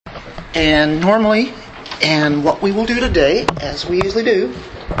And normally, and what we will do today, as we usually do,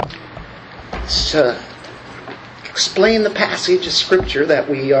 is explain the passage of Scripture that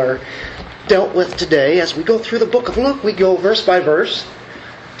we are dealt with today. As we go through the book of Luke, we go verse by verse,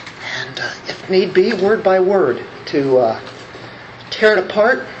 and if need be, word by word, to tear it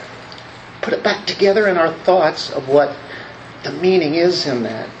apart, put it back together in our thoughts of what the meaning is in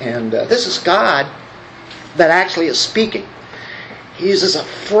that. And this is God that actually is speaking. He uses a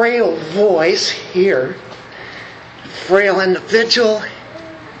frail voice here, frail individual,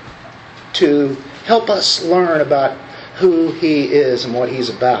 to help us learn about who He is and what He's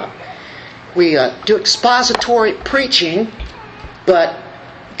about. We do expository preaching, but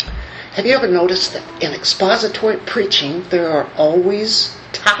have you ever noticed that in expository preaching there are always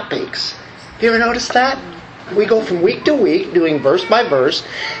topics? Have you ever noticed that? We go from week to week doing verse by verse,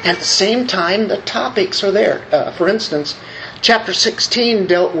 and at the same time the topics are there. For instance, chapter 16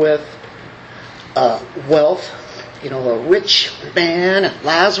 dealt with wealth. A rich man and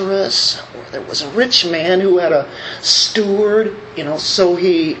Lazarus. Or there was a rich man who had a steward. So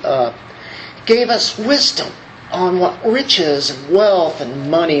he gave us wisdom on what riches and wealth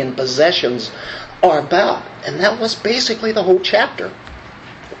and money and possessions are about. And that was basically the whole chapter.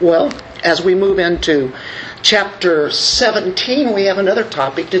 Well, as we move into chapter 17, we have another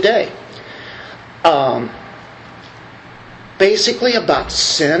topic today. Basically about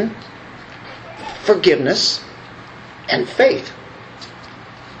sin, forgiveness, and faith.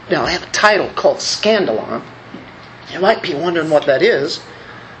 Now, I have a title called Skandalon. You might be wondering what that is.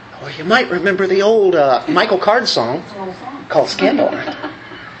 Or you might remember the old Michael Card song called Skandalon.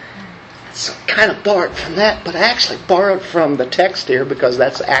 So kind of borrowed from that, but I actually borrowed from the text here because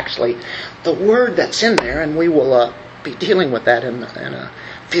that's actually the word that's in there, and we will be dealing with that in a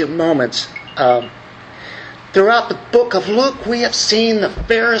few moments. Throughout the book of Luke, we have seen the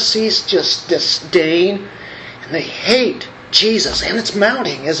Pharisees just disdain, and they hate Jesus, and it's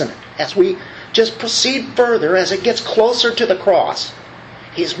mounting, isn't it? As we just proceed further, as it gets closer to the cross.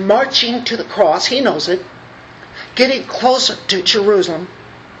 He's marching to the cross, he knows it, getting closer to Jerusalem.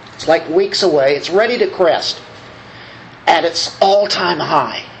 It's like weeks away. It's ready to crest at its all-time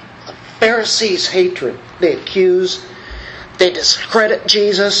high. The Pharisees' hatred. They accuse, they discredit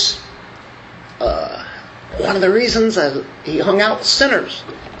Jesus. One of the reasons that He hung out with sinners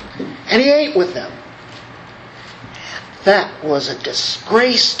and He ate with them. That was a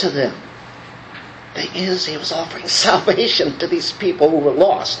disgrace to them. The thing is, He was offering salvation to these people who were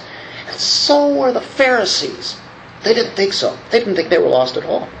lost. And so were the Pharisees. They didn't think so. They didn't think they were lost at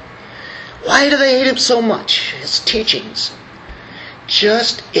all. Why do they hate Him so much? His teachings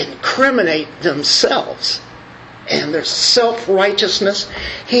just incriminate themselves and their self-righteousness.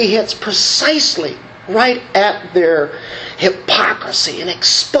 He hits precisely right at their hypocrisy and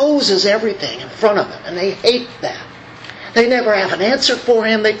exposes everything in front of them. And they hate that. They never have an answer for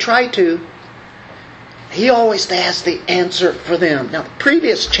Him. They try to. He always has the answer for them. Now, the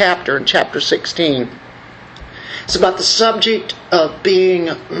previous chapter, in chapter 16, is about the subject of being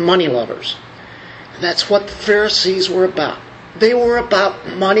money lovers. And that's what the Pharisees were about. They were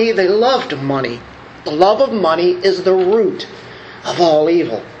about money. They loved money. The love of money is the root of all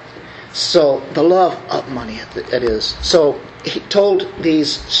evil. So, the love of money, it is. So, He told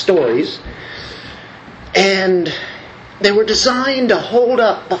these stories, and they were designed to hold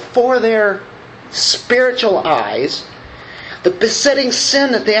up before their spiritual eyes the besetting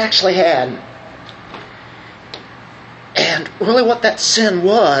sin that they actually had. And really what that sin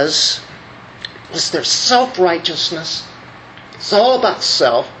was their self-righteousness. It's all about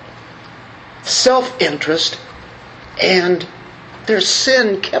self-interest, and their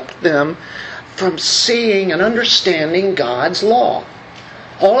sin kept them from seeing and understanding God's law.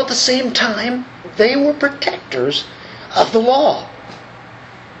 All at the same time, they were protectors of the law.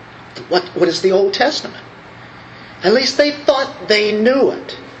 What is the Old Testament? At least they thought they knew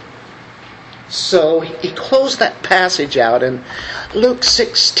it. So he closed that passage out in Luke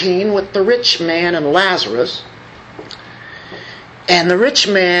 16 with the rich man and Lazarus. And the rich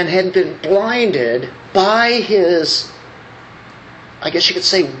man had been blinded by his, I guess you could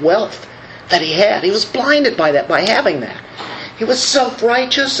say, wealth that he had. He was blinded by that, by having that. He was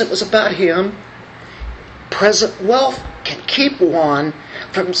self-righteous. It was about him. Present wealth can keep one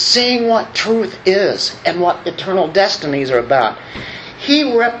from seeing what truth is and what eternal destinies are about.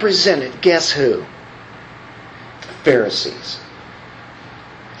 He represented, guess who? The Pharisees.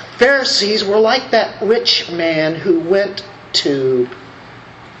 The Pharisees were like that rich man who went to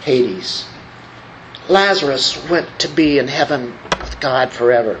Hades. Lazarus went to be in heaven with God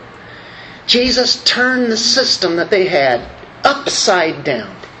forever. Jesus turned the system that they had upside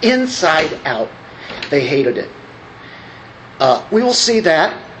down. inside out. They hated it. We will see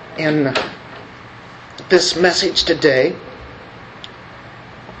that in this message today,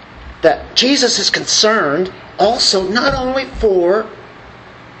 that Jesus is concerned also not only for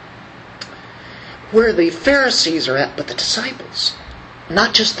where the Pharisees are at, but the disciples.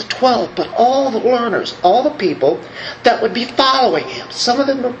 Not just the 12, but all the learners, all the people that would be following him. Some of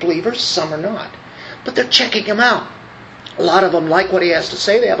them are believers, some are not. But they're checking him out. A lot of them like what he has to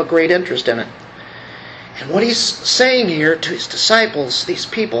say. They have a great interest in it. And what he's saying here to his disciples, these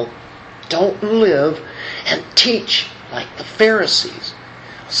people, don't live and teach like the Pharisees.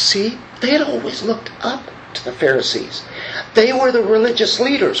 See, they had always looked up to the Pharisees. They were the religious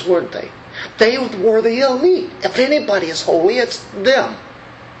leaders, weren't they? They were the elite. If anybody is holy, it's them.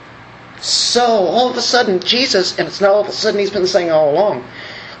 So, all of a sudden, Jesus, and it's not all of a sudden, he's been saying all along,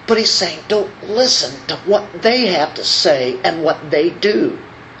 but he's saying, don't listen to what they have to say and what they do.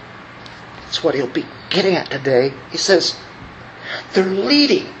 That's what he'll be getting at today. He says, they're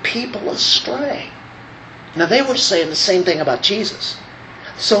leading people astray. Now, they were saying the same thing about Jesus.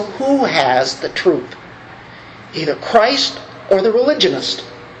 So, who has the truth? Either Christ or the religionist.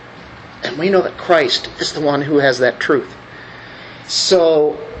 And we know that Christ is the one who has that truth.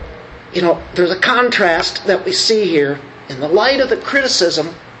 So, there's a contrast that we see here in the light of the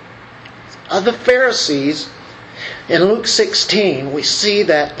criticism of the Pharisees. In Luke 16, we see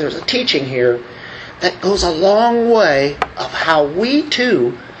that there's a teaching here that goes a long way of how we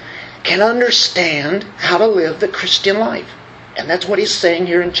too can understand how to live the Christian life. And that's what he's saying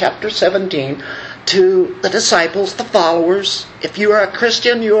here in chapter 17 to the disciples, the followers. If you are a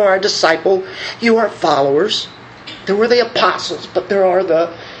Christian, you are a disciple, you are followers. There were the apostles, but there are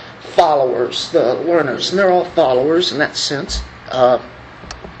the followers, the learners, and they're all followers in that sense.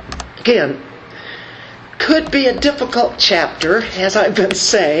 Again, could be a difficult chapter, as I've been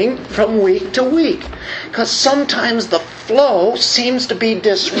saying, from week to week, because sometimes the flow seems to be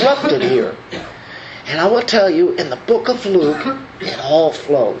disrupted here. And I will tell you, in the book of Luke, it all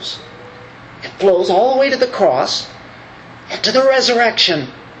flows. It flows all the way to the cross and to the resurrection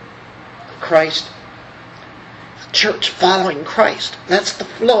of Christ. The church following Christ. That's the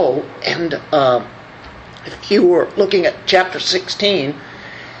flow. And if you were looking at chapter 16,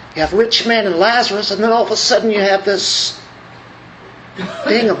 you have rich man and Lazarus, and then all of a sudden you have this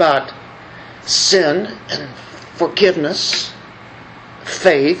thing about sin and forgiveness,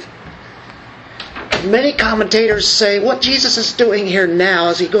 faith. Many commentators say what Jesus is doing here now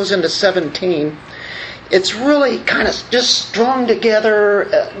as he goes into 17, it's really kind of just strung together,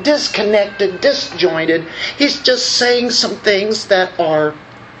 disconnected, disjointed. He's just saying some things that are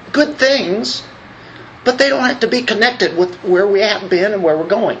good things, but they don't have to be connected with where we have been and where we're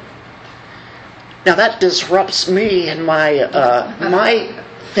going. Now that disrupts me and my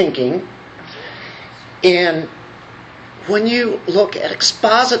thinking. And when you look at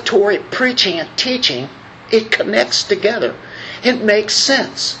expository preaching and teaching, it connects together. It makes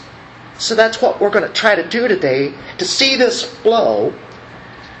sense. So that's what we're going to try to do today, to see this flow.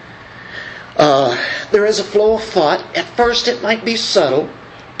 There is a flow of thought. At first it might be subtle,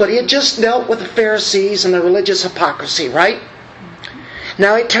 but he had just dealt with the Pharisees and the religious hypocrisy, right?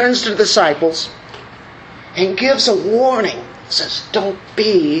 Now he turns to the disciples and gives a warning. He says, don't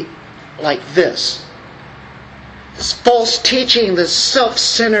be like this. This false teaching, this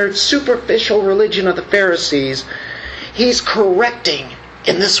self-centered, superficial religion of the Pharisees, he's correcting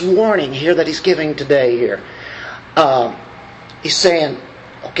in this warning here that he's giving today here. He's saying,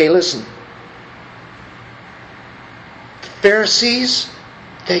 okay, listen. The Pharisees,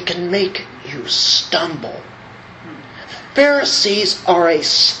 they can make you stumble. Pharisees are a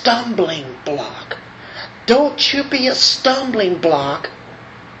stumbling block. Don't you be a stumbling block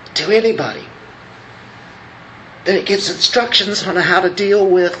to anybody. Then it gives instructions on how to deal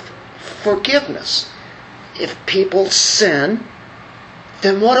with forgiveness. If people sin,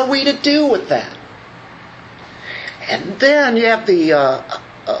 then what are we to do with that? And then you have the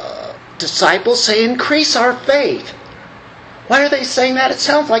disciples say, increase our faith. Why are they saying that? It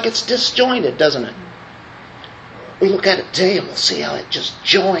sounds like it's disjointed, doesn't it? We look at it today and we'll see how it just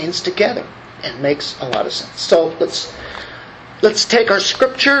joins together and makes a lot of sense. So let's take our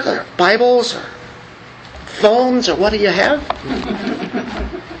scripture, our Bibles, our phones, or what do you have?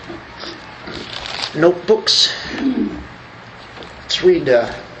 Notebooks. Let's read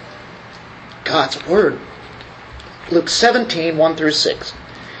God's Word. Luke 17, 1 through 6.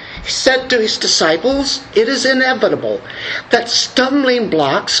 He said to his disciples, it is inevitable that stumbling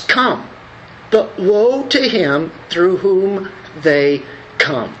blocks come, but woe to him through whom they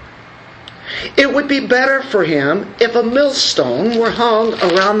come. It would be better for him if a millstone were hung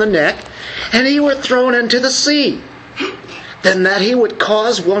around the neck and he were thrown into the sea, than that he would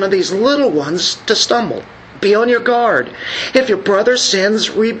cause one of these little ones to stumble. Be on your guard. If your brother sins,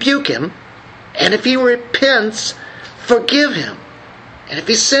 rebuke him, and if he repents, forgive him. And if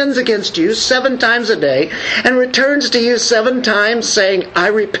he sins against you 7 times a day and returns to you 7 times saying, I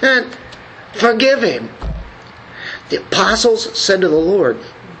repent, forgive him. The apostles said to the Lord,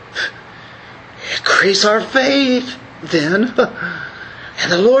 increase our faith then.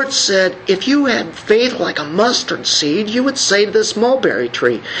 And the Lord said, if you had faith like a mustard seed, you would say to this mulberry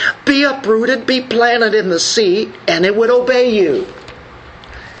tree, be uprooted, be planted in the sea, and it would obey you.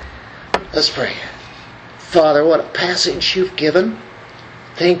 Let's pray. Father, what a passage you've given.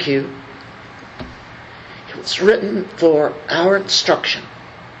 Thank you. It was written for our instruction.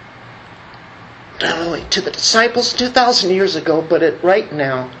 Not only to the disciples 2,000 years ago, but right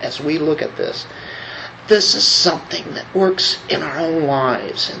now, as we look at this. This is something that works in our own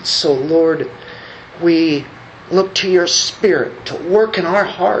lives. And so, Lord, we look to your Spirit to work in our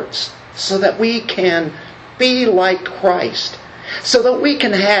hearts so that we can be like Christ. So that we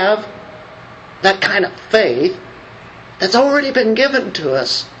can have that kind of faith that's already been given to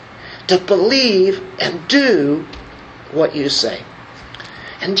us to believe and do what you say.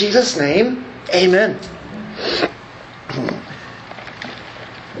 In Jesus' name, amen.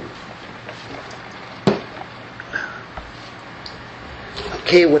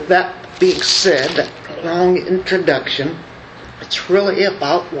 Okay, with that being said, that long introduction, it's really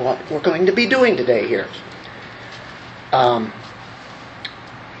about what we're going to be doing today here. The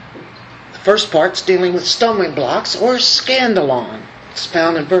first part's dealing with stumbling blocks, or Skandalon. It's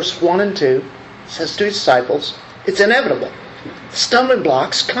found in verse 1 and 2. It says to his disciples, it's inevitable. Stumbling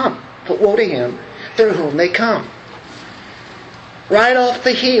blocks come, but woe to him through whom they come. Right off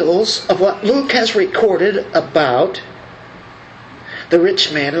the heels of what Luke has recorded about the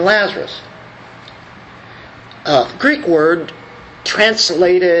rich man and Lazarus. The Greek word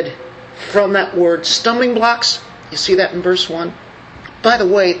translated from that word stumbling blocks, you see that in verse 1? By the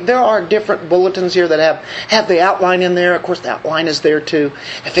way, there are different bulletins here that have the outline in there. Of course, the outline is there too.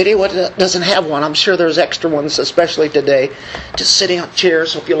 If anyone doesn't have one, I'm sure there's extra ones, especially today, just sitting on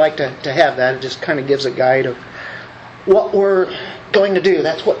chairs. So if you like to have that, it just kind of gives a guide of what we're going to do.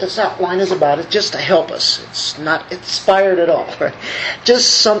 That's what this outline is about. It's just to help us. It's not inspired at all. Right?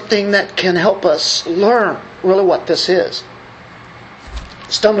 Just something that can help us learn really what this is.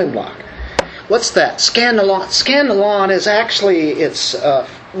 Stumbling block. What's that? Skandalon. Skandalon is actually, it's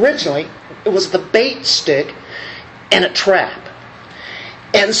originally, it was the bait stick in a trap.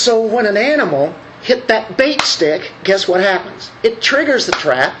 And so when an animal hit that bait stick, guess what happens? It triggers the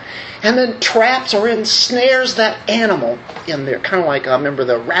trap, and then traps or ensnares that animal in there. Kind of like, I remember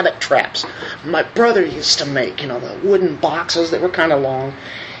the rabbit traps my brother used to make, the wooden boxes that were kind of long.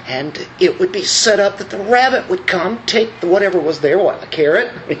 And it would be set up that the rabbit would come, take whatever was there, a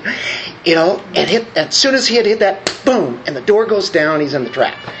carrot, and hit. As soon as he had hit that, boom, and the door goes down, he's in the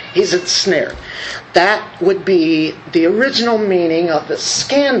trap. He's ensnared. That would be the original meaning of the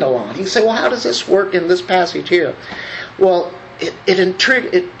Skandalon. You say, well, how does this work in this passage here? Well, it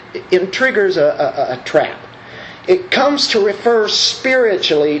triggers a trap. It comes to refer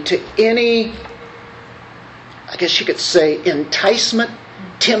spiritually to any, I guess you could say, enticement,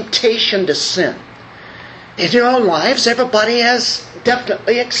 temptation to sin. In your own lives, everybody has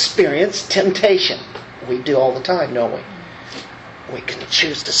definitely experienced temptation. We do all the time, don't we? We can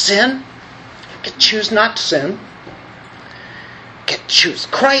choose to sin. We can choose not to sin. You can choose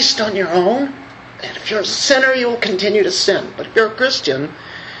Christ on your own. And if you're a sinner, you will continue to sin. But if you're a Christian,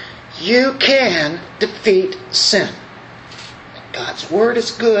 you can defeat sin. God's Word is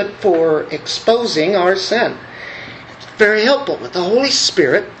good for exposing our sin. Very helpful. With the Holy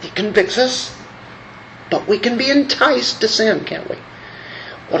Spirit, He convicts us, but we can be enticed to sin, can't we?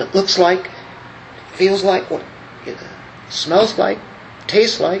 What it looks like, feels like, what it smells like,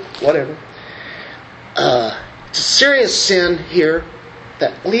 tastes like, whatever. It's a serious sin here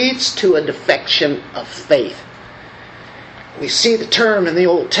that leads to a defection of faith. We see the term in the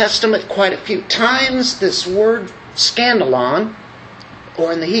Old Testament quite a few times, this word Skandalon,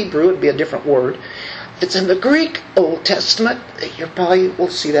 or in the Hebrew it would be a different word. It's in the Greek Old Testament. You probably will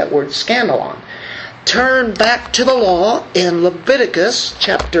see that word Skandalon. Turn back to the law in Leviticus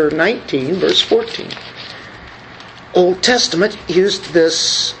chapter 19, verse 14. Old Testament used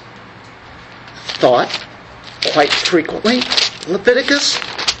this thought quite frequently. Leviticus,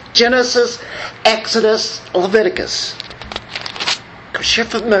 Genesis, Exodus, Leviticus. Because you're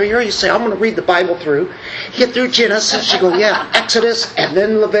familiar, you say, I'm going to read the Bible through. You get through Genesis, you go, yeah, Exodus, and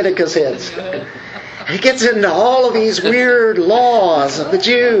then Leviticus hits. He gets into all of these weird laws of the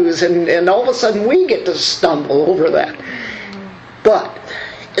Jews, and all of a sudden we get to stumble over that. But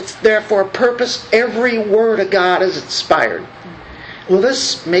it's there for a purpose. Every word of God is inspired. Well,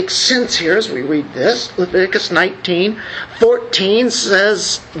 this makes sense here as we read this. Leviticus 19:14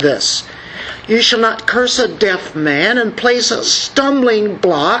 says this. You shall not curse a deaf man and place a stumbling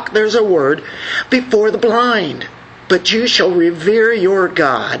block, there's a word, before the blind. But you shall revere your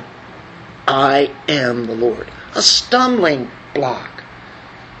God. I am the Lord. A stumbling block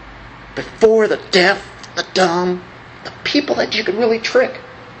before the deaf, the dumb, the people that you can really trick.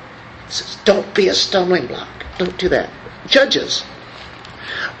 It says, don't be a stumbling block. Don't do that. Judges.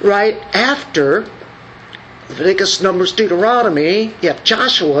 Right after Leviticus, Numbers, Deuteronomy, you have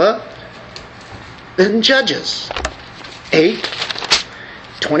Joshua, then Judges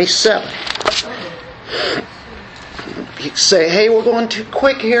 8:27. You say, hey, we're going too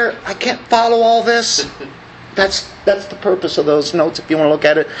quick here. I can't follow all this. That's the purpose of those notes if you want to look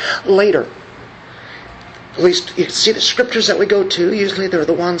at it later. At least you can see the scriptures that we go to. Usually they're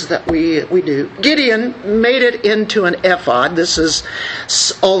the ones that we do. Gideon made it into an ephod. This is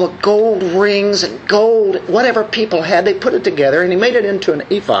all the gold rings and gold, whatever people had, they put it together, and he made it into an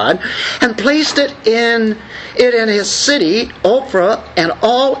ephod and placed it in his city, Ophrah, and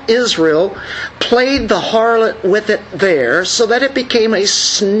all Israel played the harlot with it there, so that it became a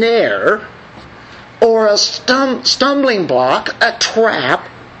snare or a stumbling block, a trap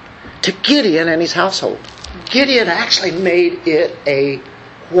to Gideon and his household. Gideon actually made it a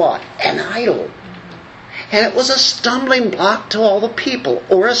what? An idol. And it was a stumbling block to all the people,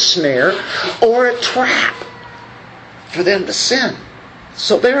 or a snare, or a trap for them to sin.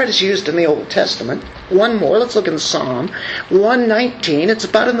 So there it is used in the Old Testament. One more, let's look in Psalm 119. It's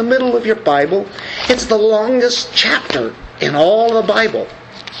about in the middle of your Bible. It's the longest chapter in all the Bible.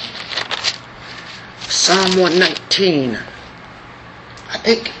 Psalm 119. I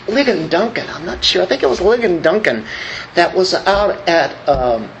think Ligon Duncan, I'm not sure. I think it was Ligon Duncan that was out at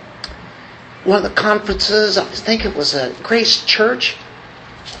one of the conferences. I think it was a Grace Church.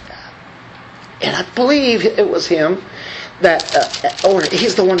 And I believe it was him that, or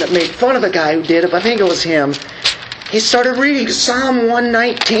he's the one that made fun of the guy who did it, but I think it was him. He started reading Psalm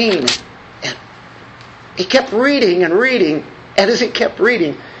 119. And he kept reading and reading. And as he kept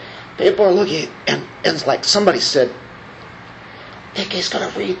reading, people are looking, and it's like somebody said, I think he's going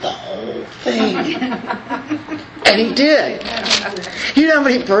to read the whole thing. And he did. You know how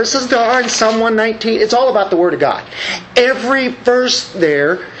many verses there are in Psalm 119? It's all about the Word of God. Every verse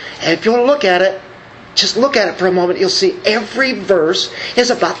there, and if you want to look at it, just look at it for a moment, you'll see every verse is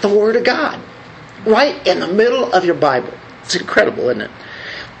about the Word of God. Right in the middle of your Bible. It's incredible, isn't it?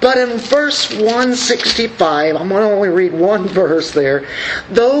 But in verse 165, I'm going to only read one verse there.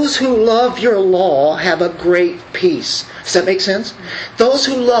 Those who love your law have a great peace. Does that make sense? Those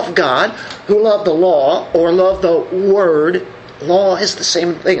who love God, who love the law, or love the Word, law is the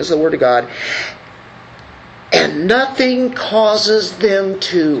same thing as the Word of God, and nothing causes them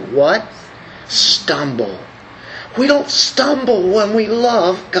to what? Stumble. We don't stumble when we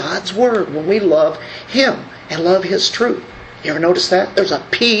love God's Word, when we love Him and love His truth. You ever notice that? There's a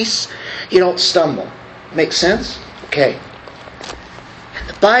peace. You don't stumble. Make sense? Okay. In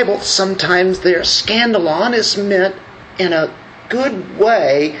the Bible, sometimes their Skandalon is meant in a good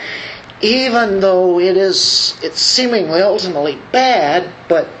way, even though it's seemingly ultimately bad,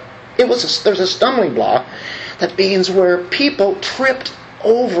 but there's a stumbling block. That means where people tripped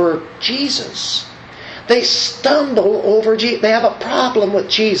over Jesus. They stumble over Jesus. They have a problem with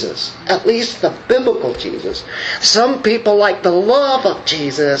Jesus. At least the biblical Jesus. Some people like the love of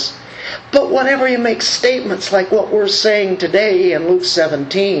Jesus. But whenever you make statements like what we're saying today in Luke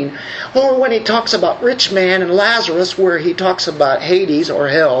 17, or when he talks about rich man and Lazarus, where he talks about Hades or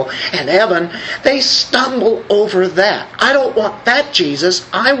hell and heaven, they stumble over that. I don't want that Jesus.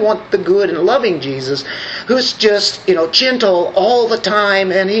 I want the good and loving Jesus who's just, gentle all the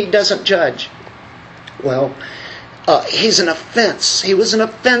time and he doesn't judge. Well, he's an offense. He was an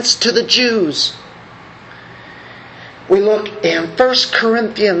offense to the Jews. We look in 1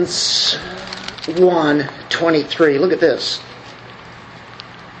 Corinthians 1:23. Look at this.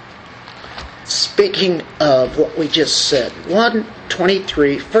 Speaking of what we just said.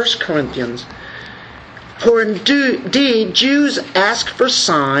 1:23, 1 Corinthians. For indeed, Jews ask for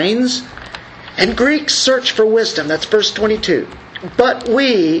signs, and Greeks search for wisdom. That's verse 22. But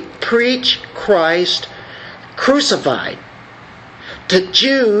we preach Christ crucified. To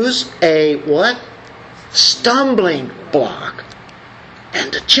Jews, a what? Stumbling block.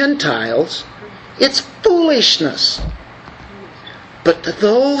 And to Gentiles, it's foolishness. But to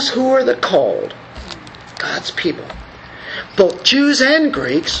those who are the called, God's people, both Jews and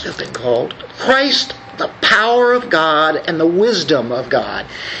Greeks have been called, Christ, the power of God and the wisdom of God.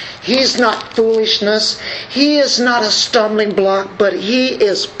 He's not foolishness. He is not a stumbling block, but He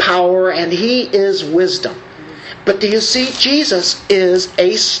is power and He is wisdom. But do you see, Jesus is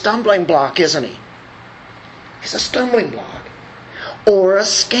a stumbling block, isn't He? He's a stumbling block. Or a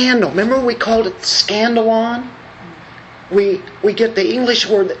scandal. Remember we called it Skandalon? We get the English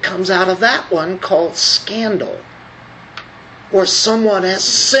word that comes out of that one called scandal. Where someone has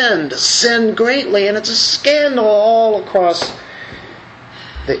sinned greatly, and it's a scandal all across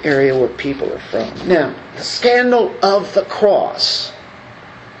the area where people are from. Now, the scandal of the cross.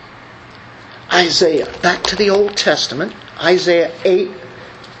 Isaiah, back to the Old Testament, Isaiah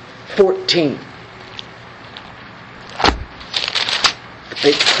 8:14. The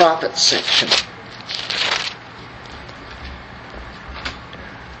big prophet section.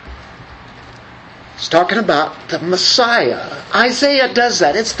 It's talking about the Messiah. Isaiah does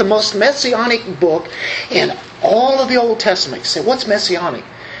that. It's the most messianic book in all of the Old Testament. You say, what's messianic?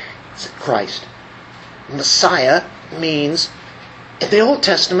 It's Christ. Messiah means, in the Old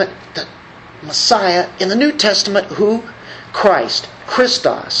Testament, the Messiah. In the New Testament, who? Christ.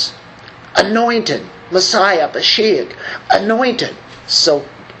 Christos. Anointed. Messiah. Mashiach. Anointed. So,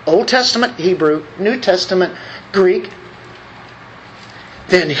 Old Testament, Hebrew. New Testament, Greek.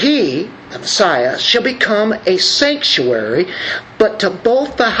 Then He, the Messiah, shall become a sanctuary, but to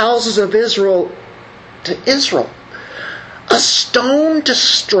both the houses of Israel, a stone to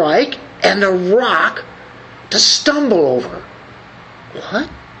strike and a rock to stumble over. What?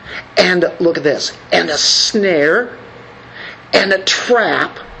 And look at this. And a snare and a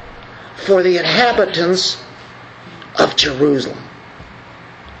trap for the inhabitants of Jerusalem.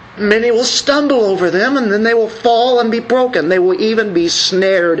 Many will stumble over them, and then they will fall and be broken. They will even be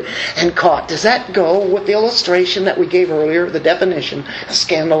snared and caught. Does that go with the illustration that we gave earlier, the definition, a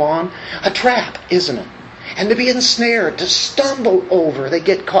scandalon? A trap, isn't it? And to be ensnared, to stumble over. They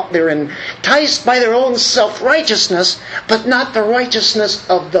get caught. They're enticed by their own self-righteousness, but not the righteousness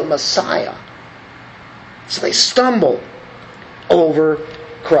of the Messiah. So they stumble over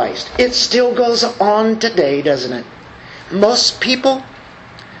Christ. It still goes on today, doesn't it? Most people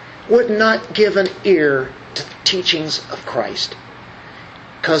would not give an ear to the teachings of Christ,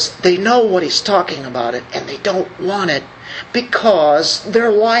 because they know what He's talking about it, and they don't want it, because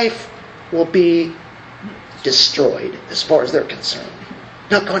their life will be destroyed as far as they're concerned.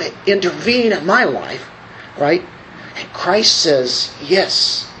 Not going to intervene in my life, right? And Christ says,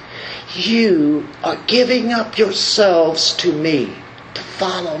 yes, you are giving up yourselves to me, to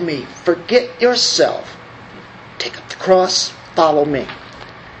follow me. Forget yourself. Take up the cross, follow me.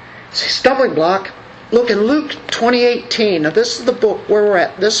 See, stumbling block. Look in Luke 20:18. Now this is the book where we're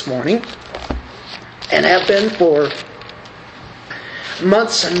at this morning, and have been for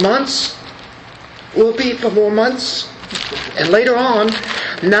months and months. Will be for more months. And later on,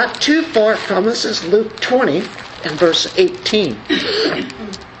 not too far from us, is Luke 20 and verse 18.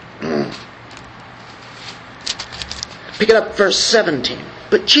 Pick it up, verse 17.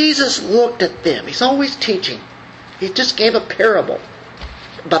 But Jesus looked at them. He's always teaching. He just gave a parable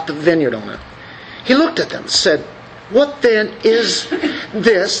about the vineyard owner. He looked at them and said, what then is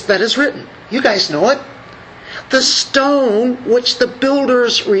this that is written? You guys know it. The stone which the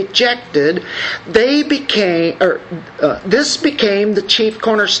builders rejected, this became the chief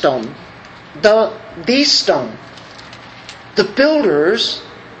cornerstone. The stone. The builders,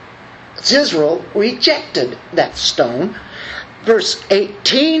 it's Israel, rejected that stone. Verse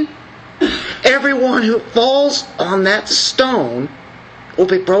 18, everyone who falls on that stone will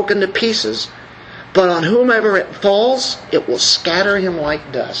be broken to pieces, but on whomever it falls, it will scatter him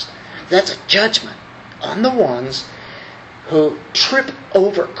like dust. That's a judgment on the ones who trip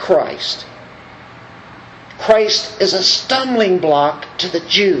over Christ. Christ is a stumbling block to the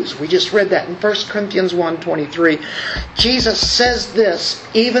Jews. We just read that in 1 Corinthians 1:23. Jesus says this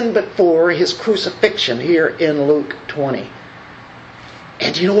even before His crucifixion here in Luke 20.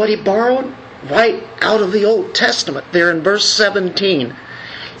 And you know what He borrowed? Right out of the Old Testament there in verse 17.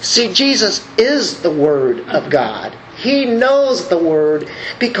 See, Jesus is the Word of God. He knows the Word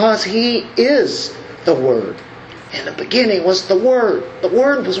because He is the Word. In the beginning was the Word. The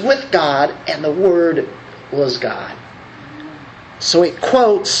Word was with God, and the Word was God. So he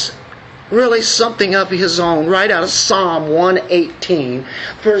quotes really something of his own right out of Psalm 118,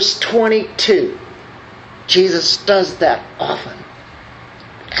 verse 22. Jesus does that often,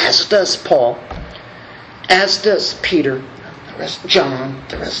 as does Paul, as does Peter. The rest, John,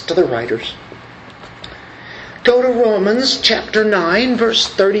 the rest of the writers. Go to Romans chapter 9, verse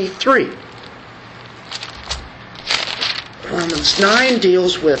 33. Romans 9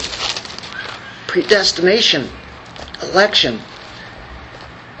 deals with predestination, election,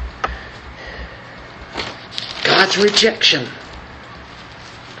 God's rejection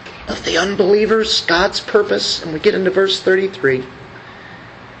of the unbelievers, God's purpose. And we get into verse 33. And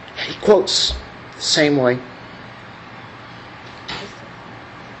he quotes the same way.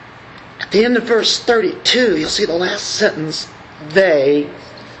 At the end of verse 32, you'll see the last sentence. They,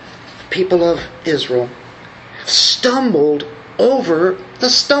 the people of Israel, stumbled over the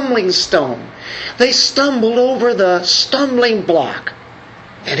stumbling stone. They stumbled over the stumbling block.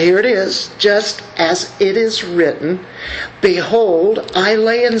 And here it is, just as it is written, behold, I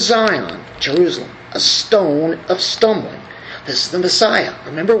lay in Zion, Jerusalem, a stone of stumbling. This is the Messiah.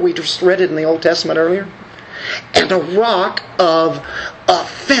 Remember, we just read it in the Old Testament earlier? And a rock of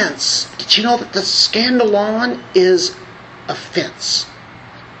offense. Did you know that the Skandalon is offense?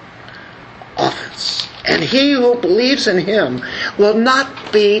 Offense. And he who believes in him will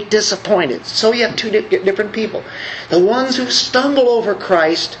not be disappointed. So you have two different people. The ones who stumble over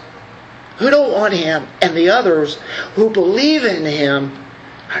Christ, who don't want him, and the others who believe in him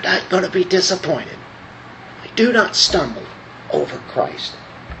are not going to be disappointed. We do not stumble over Christ.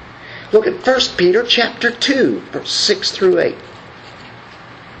 Look at 1 Peter chapter 2, verse 6 through 8.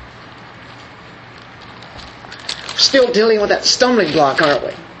 We're still dealing with that stumbling block, aren't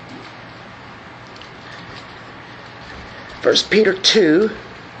we? 1 Peter 2,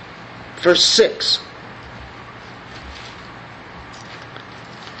 verse 6.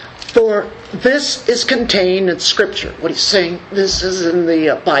 For this is contained in Scripture. What he's saying, this is in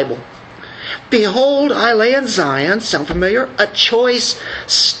the Bible. Behold, I lay in Zion, sound familiar? A choice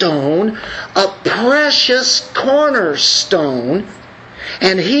stone, a precious cornerstone,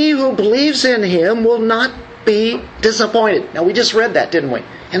 and he who believes in him will not be disappointed. Now we just read that, didn't we?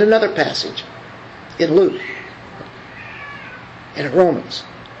 In another passage, in Luke. In Romans.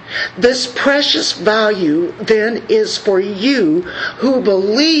 This precious value then is for you who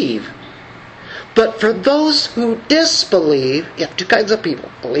believe. But for those who disbelieve, you have two kinds of people,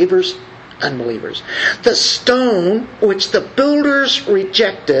 believers, unbelievers. The stone which the builders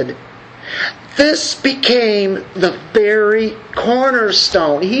rejected, this became the very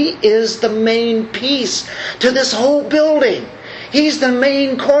cornerstone. He is the main piece to this whole building. He's the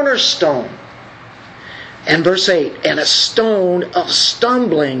main cornerstone. And verse 8, and a stone of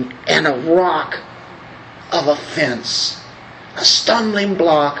stumbling and a rock of offense. A stumbling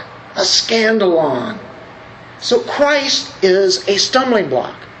block, a skandalon. So Christ is a stumbling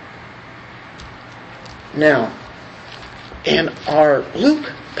block. Now, in our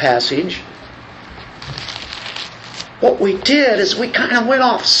Luke passage, what we did is we kind of went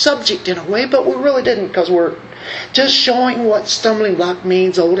off subject in a way, but we really didn't, because we're just showing what stumbling block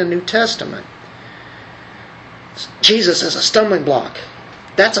means, Old and New Testament. Jesus is a stumbling block.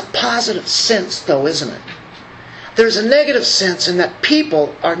 That's a positive sense, though, isn't it? There's a negative sense in that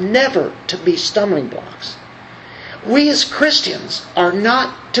people are never to be stumbling blocks. We as Christians are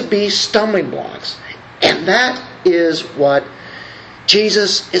not to be stumbling blocks. And that is what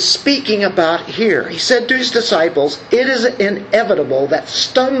Jesus is speaking about here. He said to his disciples, it is inevitable that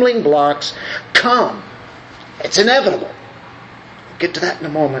stumbling blocks come. It's inevitable. We'll get to that in a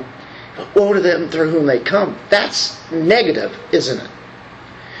moment. But woe to them through whom they come. That's negative, isn't it?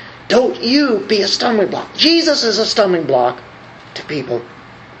 Don't you be a stumbling block. Jesus is a stumbling block to people,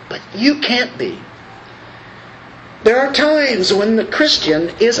 but you can't be. There are times when the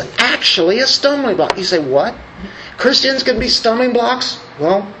Christian is actually a stumbling block. You say, what? Christians can be stumbling blocks?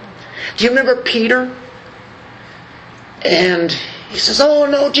 Well, do you remember Peter? And he says, oh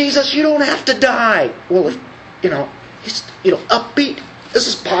no, Jesus, you don't have to die. Well, he's upbeat. This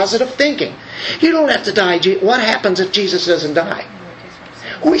is positive thinking. You don't have to die. What happens if Jesus doesn't die?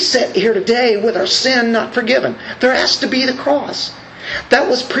 We sit here today with our sin not forgiven. There has to be the cross. That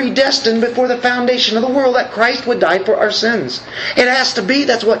was predestined before the foundation of the world, that Christ would die for our sins. It has to be.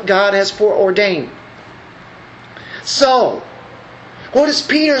 That's what God has foreordained. So, what is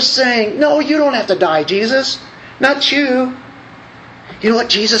Peter saying? No, you don't have to die, Jesus. Not you. You know what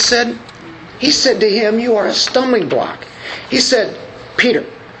Jesus said? He said to him, you are a stumbling block. He said, Peter,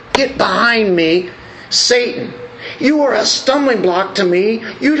 get behind me, Satan. You are a stumbling block to me.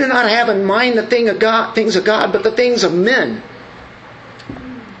 You do not have in mind the things of God, but the things of men.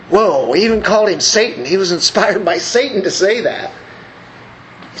 Whoa, he even called him Satan. He was inspired by Satan to say that.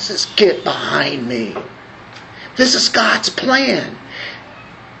 He says, get behind me. This is God's plan.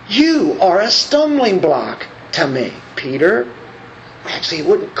 You are a stumbling block. to me, Peter. Actually, he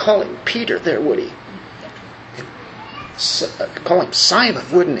wouldn't call him Peter there, would he? Call him Simon,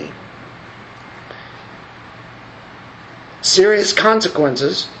 wouldn't he? Serious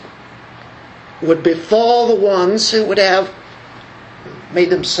consequences would befall the ones who would have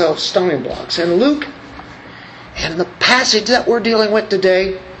made themselves stumbling blocks. And Luke, and the passage that we're dealing with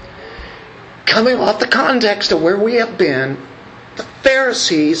today, coming off the context of where we have been, the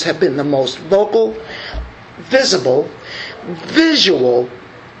Pharisees have been the most vocal, visible, visual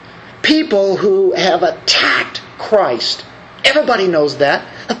people who have attacked Christ. Everybody knows that.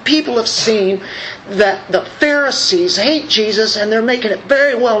 The people have seen that the Pharisees hate Jesus, and they're making it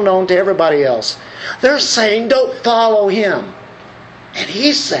very well known to everybody else. They're saying, don't follow him. And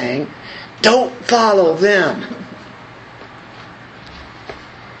he's saying, don't follow them.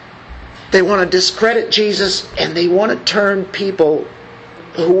 They want to discredit Jesus, and they want to turn people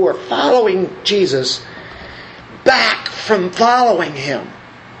who are following Jesus back from following him.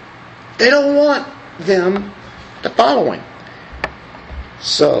 They don't want them to follow him.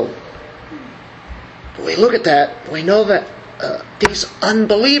 So, we look at that, we know that these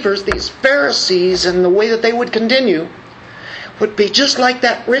unbelievers, these Pharisees, and the way that they would continue would be just like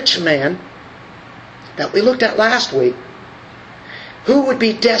that rich man that we looked at last week, who would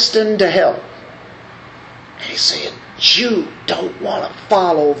be destined to hell. And he's saying, you don't want to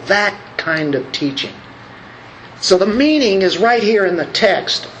follow that kind of teaching. So the meaning is right here in the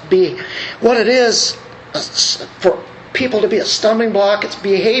text. What it is for people to be a stumbling block, it's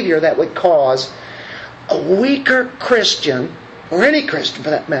behavior that would cause a weaker Christian, or any Christian for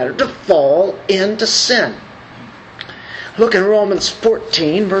that matter, to fall into sin. Look in Romans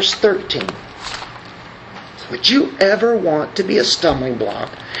 14, verse 13. Would you ever want to be a stumbling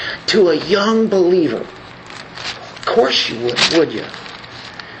block to a young believer? Of course you would you?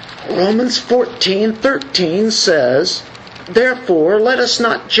 Romans 14:13 says, therefore, let us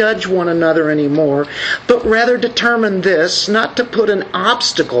not judge one another anymore, but rather determine this, not to put an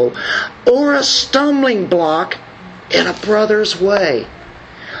obstacle or a stumbling block in a brother's way.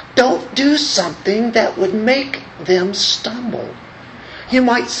 Don't do something that would make them stumble. You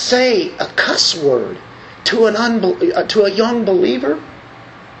might say a cuss word to a young believer,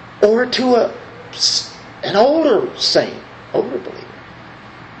 or to an older believer.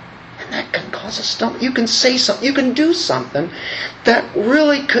 And that can cause a stumble. You can say something, you can do something that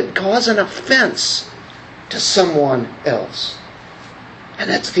really could cause an offense to someone else. And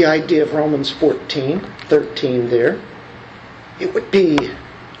that's the idea of Romans 14:13 there. It would be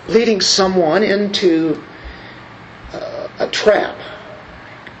leading someone into a trap.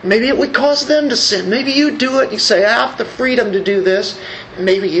 Maybe it would cause them to sin. Maybe you do it, you say, I have the freedom to do this.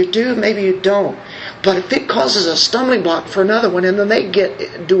 Maybe you do, maybe you don't. But if it causes a stumbling block for another one, and then they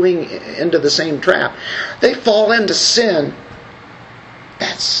get doing into the same trap, they fall into sin,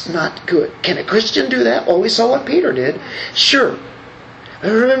 that's not good. Can a Christian do that? Well, we saw what Peter did. Sure.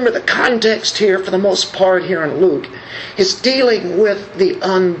 And remember, the context here, for the most part here in Luke, is dealing with the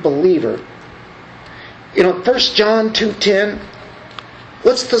unbeliever. 1 John 2:10,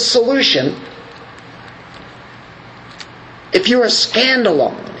 what's the solution? If you're a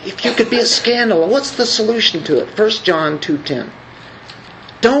Skandalon, if you could be a Skandalon, what's the solution to it? 1 John 2:10.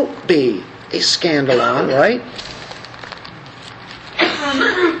 Don't be a Skandalon, right?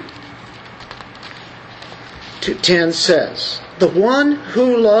 2:10 says, the one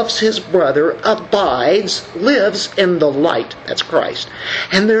who loves his brother lives in the light. That's Christ.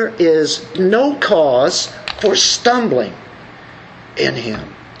 And there is no cause for stumbling in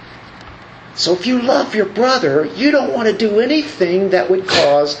him. So if you love your brother, you don't want to do anything that would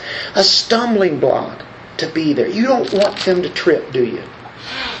cause a stumbling block to be there. You don't want them to trip, do you?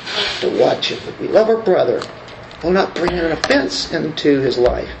 To watch it. If we love our brother, we'll not bring an offense into his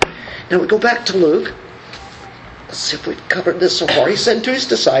life. Now we go back to Luke. Let's see if we've covered this so far. He said to his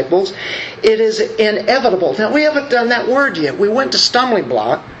disciples, it is inevitable. Now we haven't done that word yet. We went to stumbling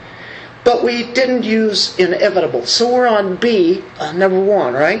block, but we didn't use inevitable. So we're on B, number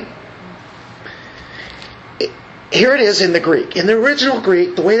 1, right? Here it is in the Greek. In the original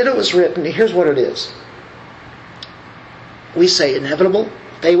Greek, the way that it was written, here's what it is. We say inevitable.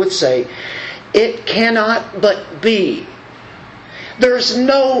 They would say, it cannot but be. There's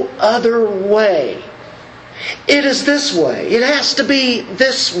no other way. It is this way. It has to be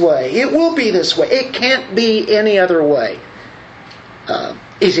this way. It will be this way. It can't be any other way.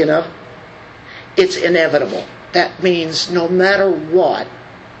 Easy enough. It's inevitable. That means no matter what,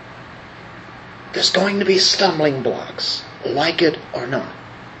 there's going to be stumbling blocks, like it or not.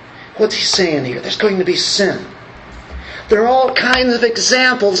 What's he saying here? There's going to be sin. There are all kinds of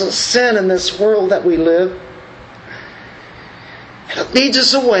examples of sin in this world that we live. And it leads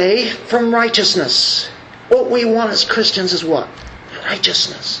us away from righteousness. What we want as Christians is what?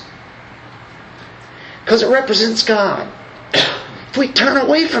 Righteousness. Because it represents God. If we turn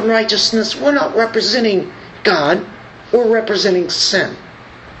away from righteousness, we're not representing God, we're representing sin.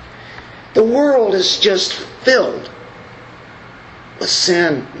 The world is just filled with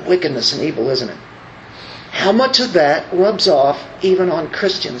sin, wickedness, and evil, isn't it? How much of that rubs off even on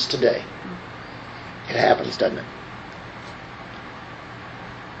Christians today? It happens, doesn't it?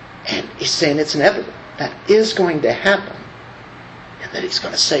 And he's saying it's inevitable. That is going to happen. And then he's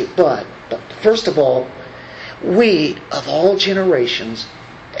going to say, but first of all, we, of all generations,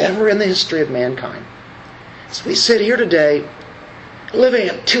 ever in the history of mankind, as we sit here today, living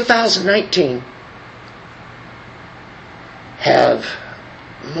in 2019, have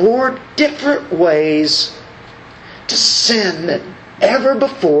more different ways to sin than ever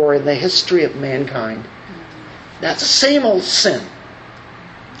before in the history of mankind. That's the same old sin.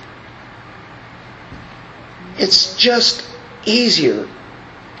 It's just easier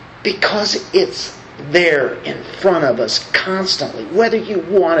because it's there in front of us constantly, whether you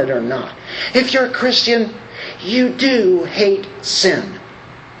want it or not. If you're a Christian, you do hate sin.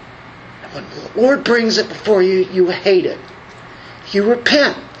 And when the Lord brings it before you, you hate it. You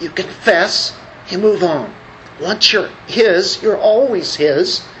repent, you confess, you move on. Once you're His, you're always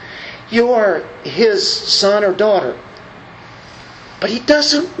His. You are His son or daughter. But He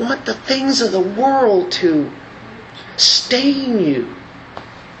doesn't want the things of the world to stain you.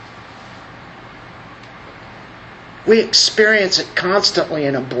 We experience it constantly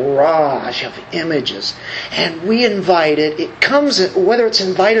in a barrage of images. And we invite it. It comes, whether it's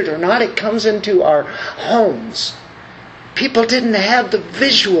invited or not, it comes into our homes. People didn't have the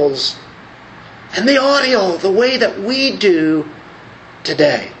visuals and the audio the way that we do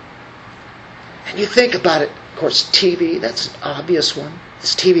today. And you think about it, of course, TV, that's an obvious one.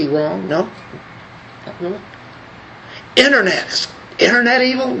 Is TV wrong? No. Not really. Internet. Is internet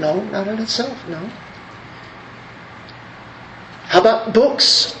evil? No, not in itself, no. How about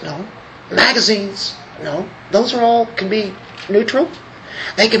books? No. Magazines? No. Those are all can be neutral.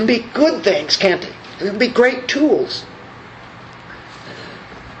 They can be good things, can't they? They can be great tools.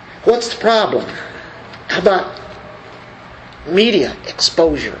 What's the problem? How about media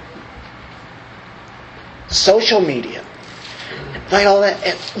exposure? Social media. By all that,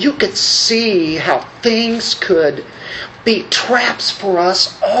 and you could see how things could be traps for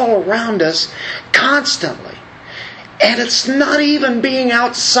us all around us constantly. And it's not even being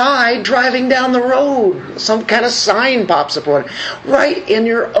outside driving down the road. Some kind of sign pops up on it. Right in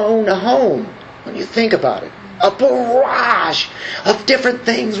your own home, when you think about it. A barrage of different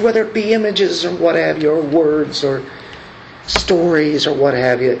things, whether it be images or what have you, or words or stories or what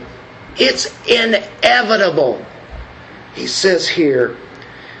have you. It's inevitable. He says here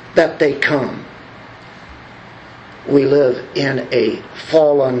that they come. We live in a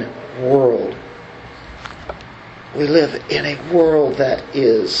fallen world. We live in a world that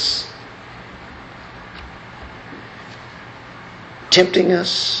is tempting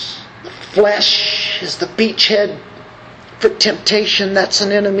us. The flesh is the beachhead for temptation. That's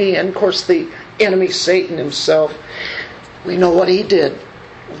an enemy. And of course the enemy, Satan himself, we know what he did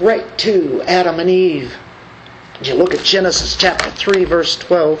right to Adam and Eve. You look at Genesis chapter 3, verse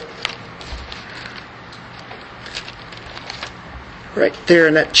 12. Right there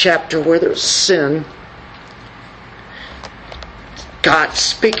in that chapter where there's sin. God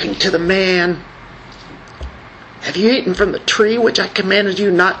speaking to the man. Have you eaten from the tree which I commanded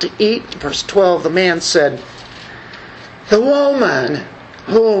you not to eat? Verse 12, the man said, the woman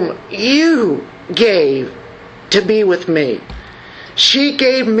whom you gave to be with me, she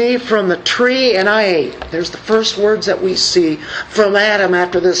gave me from the tree and I ate. There's the first words that we see from Adam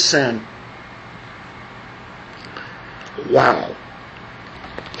after this sin. Wow.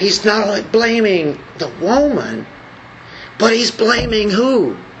 He's not only blaming the woman, but he's blaming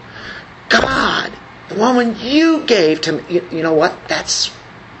who? God. The woman you gave to me. You know what? That's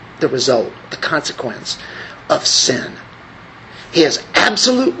the result, the consequence of sin. He has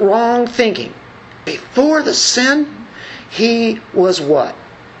absolute wrong thinking. Before the sin, he was what?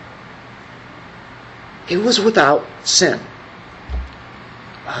 He was without sin.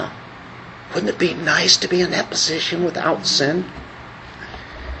 Wow. Wouldn't it be nice to be in that position without sin?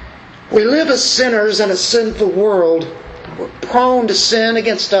 We live as sinners in a sinful world. We're prone to sin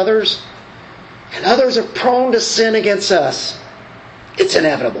against others, and others are prone to sin against us. It's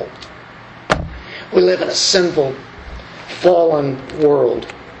inevitable. We live in a sinful, fallen world.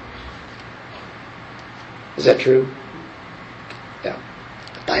 Is that true? Yeah.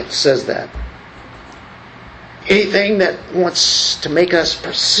 The Bible says that. Anything that wants to make us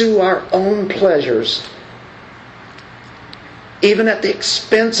pursue our own pleasures, even at the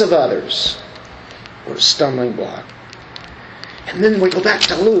expense of others, or a stumbling block. And then we go back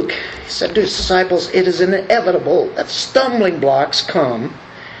to Luke. He said to his disciples, it is inevitable that stumbling blocks come.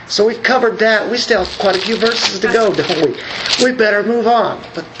 So we've covered that. We still have quite a few verses to go, don't we? We better move on.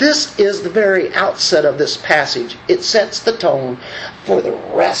 But this is the very outset of this passage. It sets the tone for the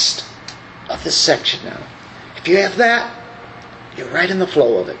rest of this section now. If you have that, you're right in the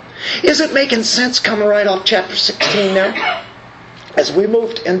flow of it. Is it making sense coming right off chapter 16 now? As we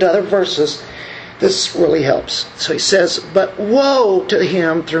moved into other verses, this really helps. So he says, but woe to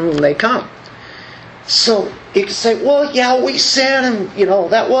him through whom they come. So you can say, well, yeah, we sin,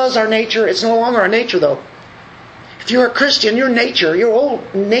 and that was our nature. It's no longer our nature, though. If you're a Christian, your nature, your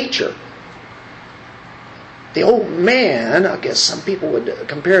old nature, the old man, I guess some people would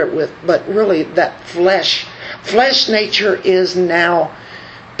compare it with, but really that flesh nature is now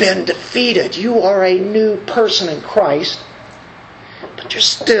been defeated. You are a new person in Christ, but you're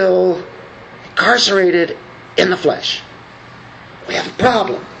still incarcerated in the flesh. We have a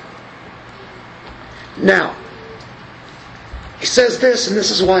problem. Now, he says this, and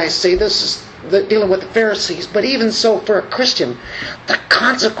this is why I say this is dealing with the Pharisees, but even so for a Christian, the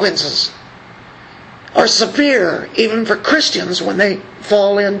consequences are severe, even for Christians, when they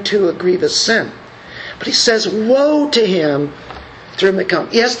fall into a grievous sin. But he says, woe to him through whom they come.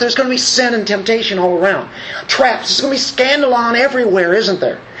 Yes, there's going to be sin and temptation all around. Traps. There's going to be Skandalon everywhere, isn't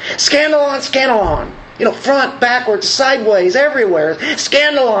there? Skandalon. Front, backwards, sideways, everywhere.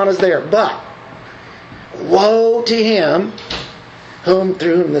 Skandalon is there. But woe to him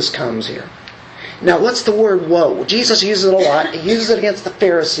through whom this comes here. Now, what's the word woe? Jesus uses it a lot. He uses it against the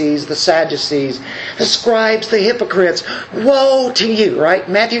Pharisees, the Sadducees, the scribes, the hypocrites. Woe to you, right?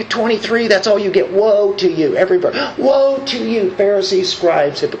 Matthew 23, that's all you get. Woe to you. Everybody. Woe to you, Pharisees,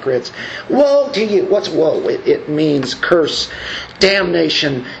 scribes, hypocrites. Woe to you. What's woe? It means curse,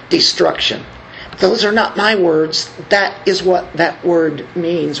 damnation, destruction. Those are not my words. That is what that word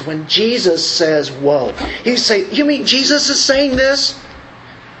means when Jesus says woe. You say, you mean Jesus is saying this?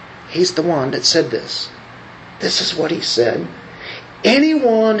 He's the one that said this. This is what he said.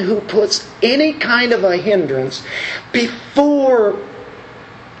 Anyone who puts any kind of a hindrance before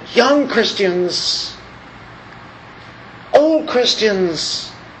young Christians, old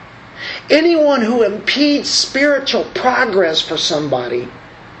Christians, anyone who impedes spiritual progress for somebody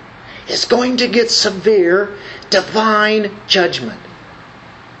is going to get severe divine judgment.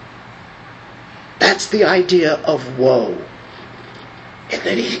 That's the idea of woe. And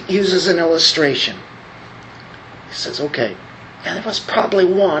then he uses an illustration. He says, okay, and there was probably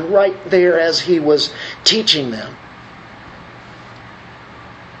one right there as he was teaching them.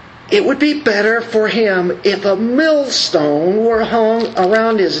 It would be better for him if a millstone were hung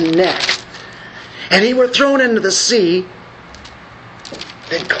around his neck and he were thrown into the sea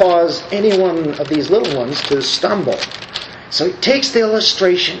than cause any one of these little ones to stumble. So he takes the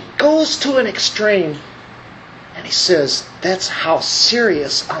illustration, goes to an extreme, and he says, that's how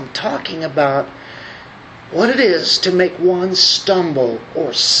serious I'm talking about what it is to make one stumble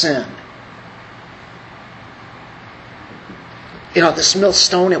or sin. This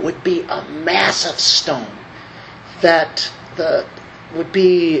millstone, it would be a massive stone that would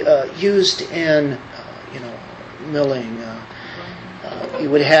be used in, milling. You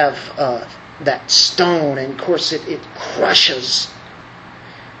would have that stone, and of course it crushes.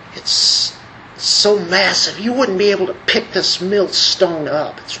 It's so massive, you wouldn't be able to pick this millstone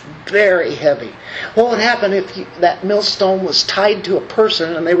up. It's very heavy. What would happen if that millstone was tied to a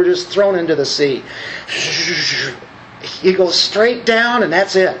person and they were just thrown into the sea? You go straight down and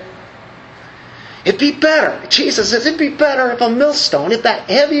that's it. It'd be better. Jesus says it'd be better if a millstone, if that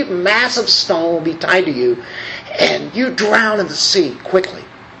heavy, massive stone would be tied to you and you drown in the sea quickly.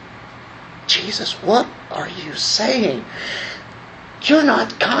 Jesus, what are you saying? You're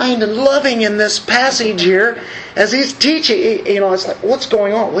not kind and loving in this passage here as he's teaching. It's like, what's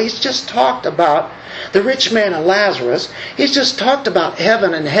going on? Well, he's just talked about the rich man and Lazarus. He's just talked about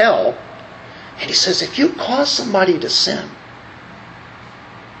heaven and hell. And he says, if you cause somebody to sin,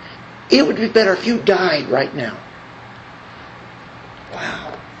 it would be better if you died right now.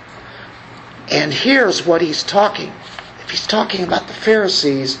 Wow. And here's what he's talking. If he's talking about the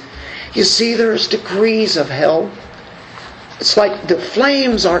Pharisees, you see there's degrees of hell. It's like the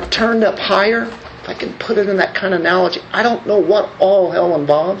flames are turned up higher. If I can put it in that kind of analogy. I don't know what all hell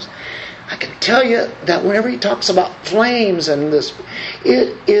involves. I can tell you that whenever he talks about flames and this,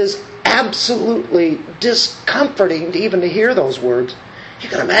 it is absolutely discomforting to even to hear those words. You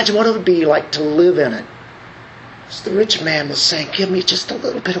can imagine what it would be like to live in it. As the rich man was saying, give me just a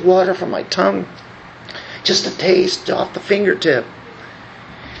little bit of water from my tongue. Just a taste off the fingertip.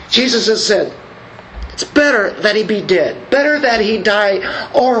 Jesus has said, it's better that he be dead. Better that he die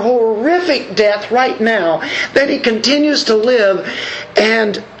a horrific death right now than he continues to live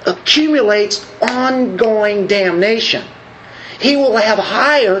and accumulates ongoing damnation. He will have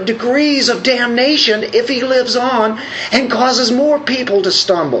higher degrees of damnation if he lives on and causes more people to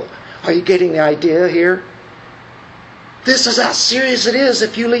stumble. Are you getting the idea here? This is how serious it is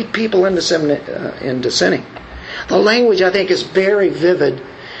if you lead people into sinning. The language, I think, is very vivid.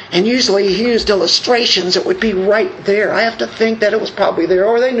 And usually he used illustrations that would be right there. I have to think that it was probably there,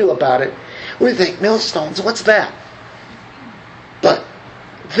 or they knew about it. We think, millstones, what's that? But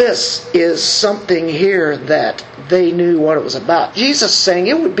this is something here that they knew what it was about. Jesus saying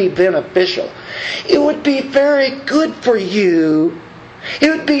it would be beneficial. It would be very good for you. It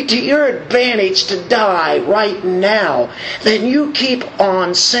would be to your advantage to die right now. Then you keep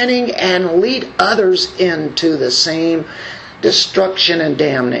on sinning and lead others into the same destruction and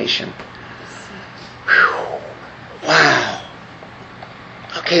damnation. Whew. Wow.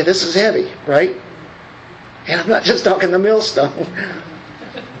 Okay, this is heavy, right? And I'm not just talking the millstone.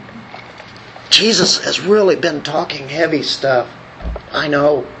 Jesus has really been talking heavy stuff. I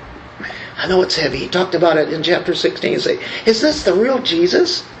know it's heavy. He talked about it in chapter 16. He said, is this the real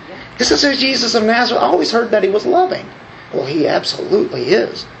Jesus? Is this the Jesus of Nazareth? I always heard that he was loving. Well, he absolutely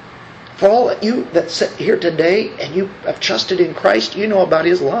is. For all of you that sit here today and you have trusted in Christ, you know about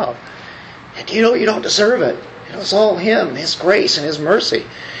his love. And you know you don't deserve it. It's all him, his grace and his mercy.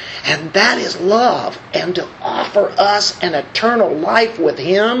 And that is love. And to offer us an eternal life with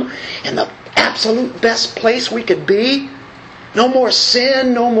him in the absolute best place we could be. No more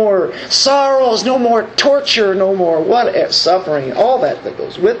sin, no more sorrows, no more torture, no more suffering, all that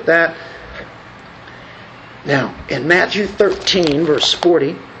goes with that. Now, in Matthew 13, verse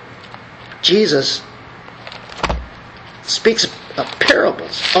 40, Jesus speaks of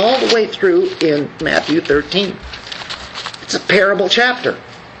parables all the way through in Matthew 13. It's a parable chapter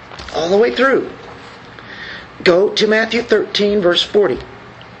all the way through. Go to Matthew 13, verse 40.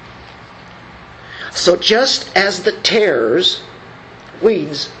 So just as the tares,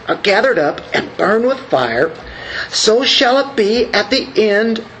 weeds, are gathered up and burned with fire, so shall it be at the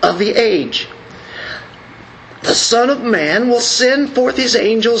end of the age. The Son of Man will send forth his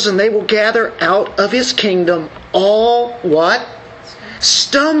angels, and they will gather out of his kingdom all what?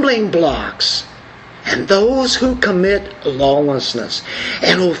 Stumbling blocks, and those who commit lawlessness,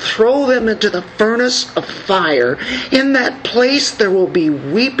 and will throw them into the furnace of fire. In that place there will be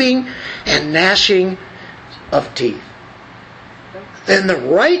weeping and gnashing of teeth. Then the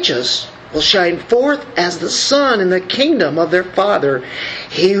righteous will shine forth as the sun in the kingdom of their Father.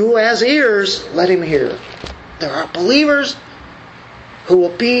 He who has ears, let him hear. There are believers who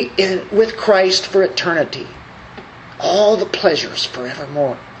will be with Christ for eternity. All the pleasures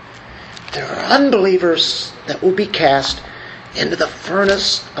forevermore. There are unbelievers that will be cast into the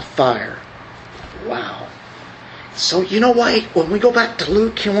furnace of fire. Wow. So you know why, when we go back to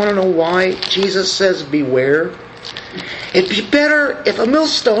Luke, you want to know why Jesus says beware? It'd be better if a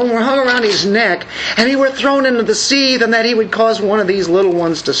millstone were hung around his neck and he were thrown into the sea than that he would cause one of these little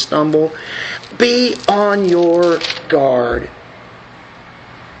ones to stumble. Be on your guard.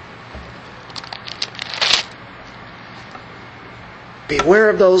 Beware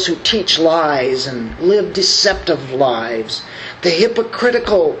of those who teach lies and live deceptive lives. The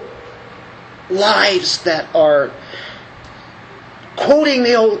hypocritical lives that are quoting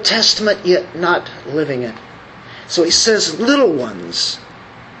the Old Testament yet not living it. So he says, little ones.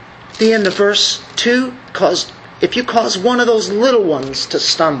 At the end of verse 2, if you cause one of those little ones to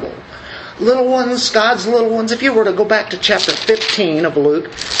stumble. Little ones, God's little ones. If you were to go back to chapter 15 of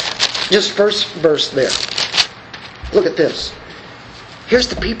Luke, just first verse there. Look at this. Here's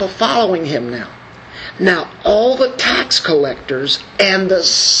the people following him now. Now, all the tax collectors and the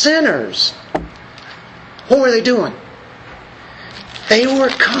sinners, what were they doing? They were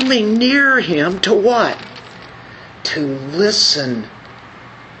coming near him to what? To listen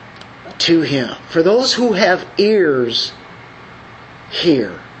to him. For those who have ears,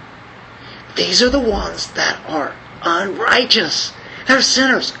 hear. These are the ones that are unrighteous. They're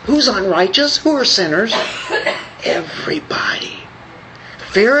sinners. Who's unrighteous? Who are sinners? Everybody.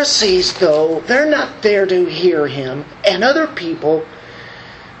 Pharisees, though, they're not there to hear him. And other people,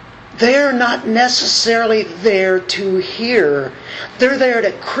 they're not necessarily there to hear. They're there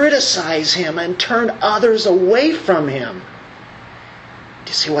to criticize him and turn others away from him.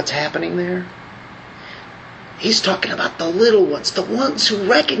 Do you see what's happening there? He's talking about the little ones, the ones who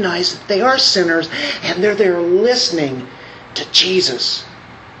recognize that they are sinners, and they're there listening to Jesus.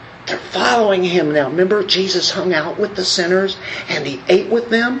 They're following Him now. Remember, Jesus hung out with the sinners and He ate with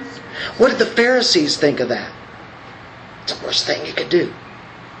them? What did the Pharisees think of that? It's the worst thing you could do.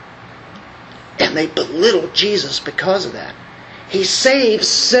 And they belittled Jesus because of that. He saves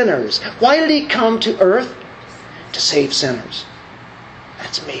sinners. Why did He come to earth? To save sinners.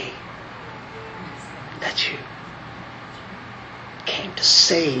 That's me. That's you. Came to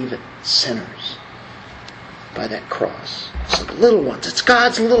save sinners by that cross. So the little ones, it's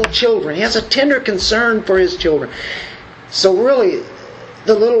God's little children. He has a tender concern for His children. So really,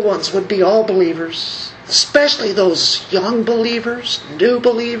 the little ones would be all believers, especially those young believers, new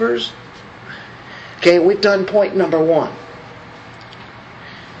believers. Okay, we've done point number 1.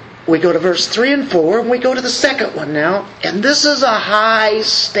 We go to verse 3 and 4, and we go to the second one now. And this is a high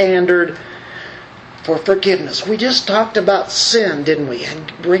standard for forgiveness. We just talked about sin, didn't we?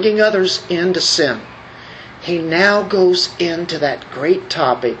 And bringing others into sin. He now goes into that great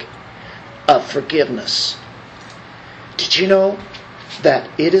topic of forgiveness. Did you know that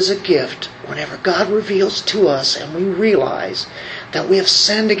it is a gift whenever God reveals to us and we realize that we have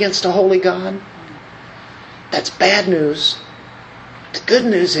sinned against a holy God? That's bad news. The good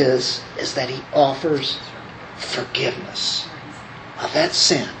news is that He offers forgiveness of that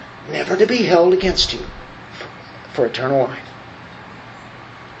sin, never to be held against you for eternal life.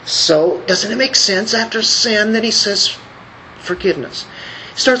 So, doesn't it make sense after sin that He says forgiveness?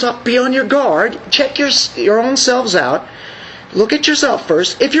 He starts off, be on your guard, check your own selves out, look at yourself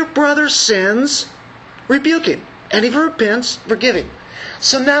first. If your brother sins, rebuke him. And if he repents, forgive him.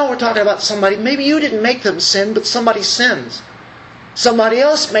 So now we're talking about somebody, maybe you didn't make them sin, but somebody sins. Somebody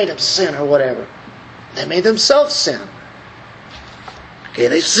else made them sin or whatever. They made themselves sin. Okay,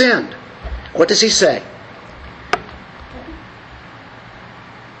 they've sinned. What does He say?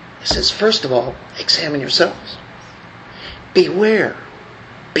 He says, first of all, examine yourselves. Beware.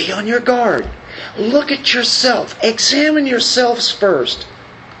 Be on your guard. Look at yourself. Examine yourselves first.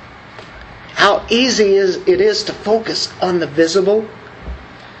 How easy it is to focus on the visible,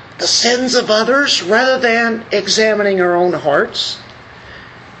 the sins of others, rather than examining our own hearts.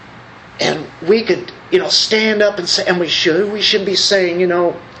 And we could, stand up and say, and we should be saying,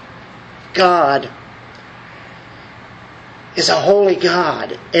 God is a holy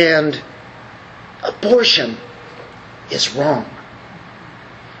God, and abortion is wrong.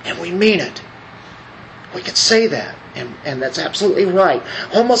 And we mean it. We could say that, and that's absolutely right.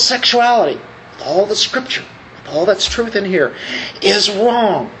 Homosexuality, with all the Scripture, with all that's truth in here, is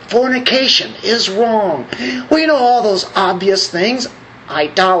wrong. Fornication is wrong. We know all those obvious things.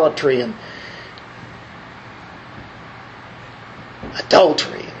 Idolatry and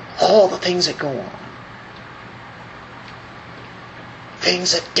adultery, and all the things that go on.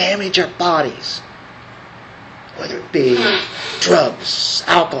 Things that damage our bodies. Whether it be drugs,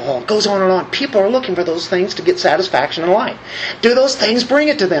 alcohol, goes on and on. People are looking for those things to get satisfaction in life. Do those things bring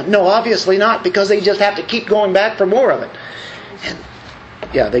it to them? No, obviously not, because they just have to keep going back for more of it.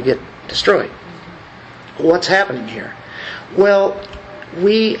 And, they get destroyed. What's happening here? Well,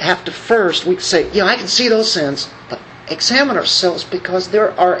 we have to first, we say, I can see those sins, but examine ourselves, because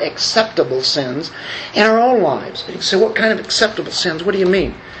there are acceptable sins in our own lives. And you say, what kind of acceptable sins? What do you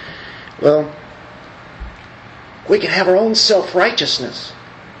mean? Well, we can have our own self-righteousness.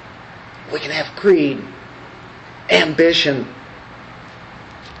 We can have greed, ambition,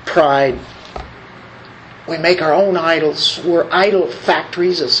 pride. We make our own idols. We're idol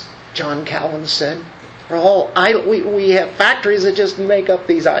factories, as John Calvin said. We're all idol. We have factories that just make up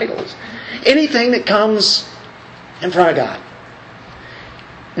these idols. Anything that comes in front of God.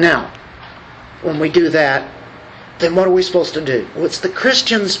 Now, when we do that, then what are we supposed to do? Well, it's the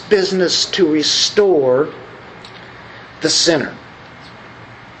Christian's business to restore the sinner.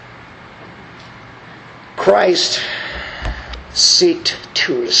 Christ sought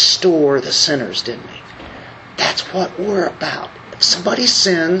to restore the sinners, didn't He? That's what we're about. If somebody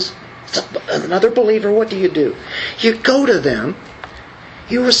sins, another believer, what do? You go to them,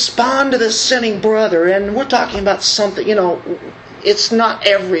 you respond to the sinning brother, and we're talking about something, it's not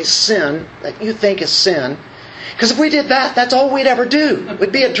every sin that you think is sin. Because if we did that, that's all we'd ever do.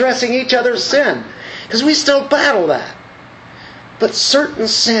 We'd be addressing each other's sin. Because we still battle that. But certain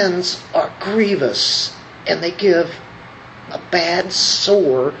sins are grievous, and they give a bad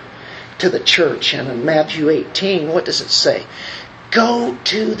sore to the church. And in Matthew 18, what does it say? Go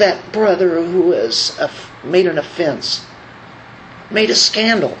to that brother who has made an offense, made a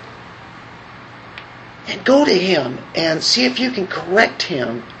scandal, and go to him and see if you can correct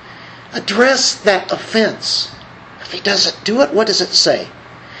him Address that offense. If he doesn't do it, what does it say?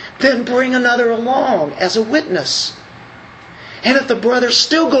 Then bring another along as a witness. And if the brother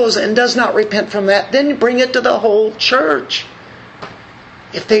still goes and does not repent from that, then you bring it to the whole church.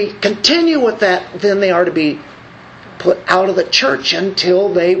 If they continue with that, then they are to be put out of the church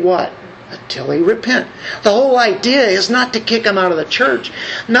until they what? Until they repent. The whole idea is not to kick them out of the church,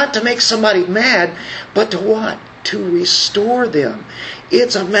 not to make somebody mad, but to what? To restore them.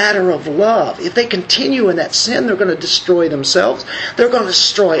 It's a matter of love. If they continue in that sin, they're going to destroy themselves. They're going to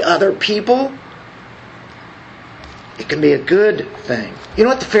destroy other people. It can be a good thing. You know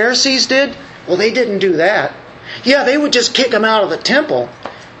what the Pharisees did? Well, they didn't do that. Yeah, they would just kick them out of the temple,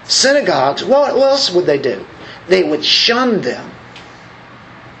 synagogues. What else would they do? They would shun them.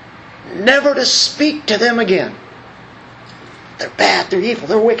 Never to speak to them again. They're bad, they're evil,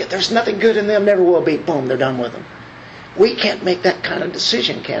 they're wicked, there's nothing good in them, never will be. Boom, they're done with them. We can't make that kind of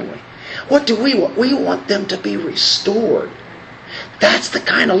decision, can we? What do we want? We want them to be restored. That's the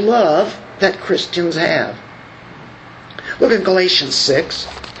kind of love that Christians have. Look at Galatians 6.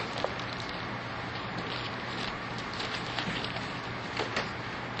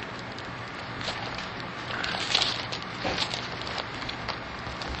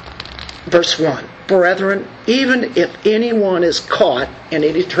 Verse 1. Brethren, even if anyone is caught in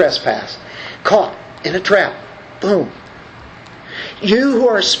any trespass, caught in a trap, boom. You who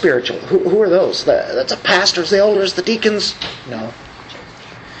are spiritual, who are those? That's the pastors, the elders, the deacons? No.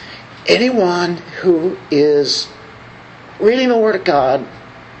 Anyone who is reading the Word of God,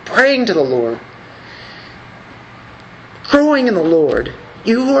 praying to the Lord, growing in the Lord,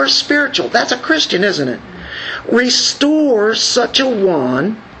 you who are spiritual, that's a Christian, isn't it? Restore such a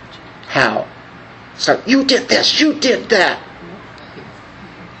one. How? So you did this, you did that.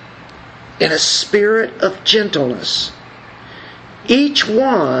 In a spirit of gentleness. Each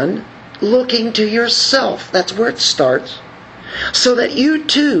one looking to yourself. That's where it starts. So that you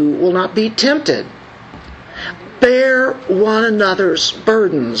too will not be tempted. Bear one another's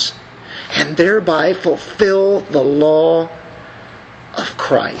burdens and thereby fulfill the law of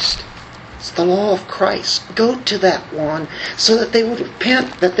Christ. It's the law of Christ. Go to that one so that they would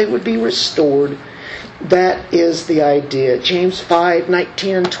repent, that they would be restored. That is the idea. James 5,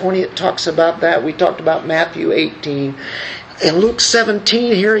 19 and 20, it talks about that. We talked about Matthew 18. In Luke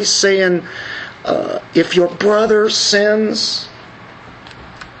 17, here he's saying, if your brother sins...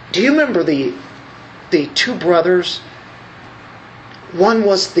 Do you remember the two brothers? One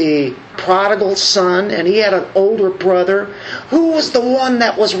was the prodigal son, and he had an older brother. Who was the one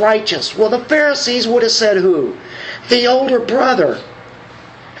that was righteous? Well, the Pharisees would have said who? The older brother.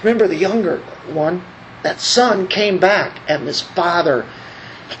 Remember the younger one? That son came back, and his father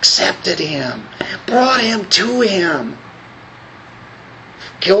accepted him, brought him to him.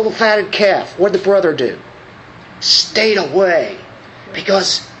 Killed the fatted calf. What did the brother do? Stayed away,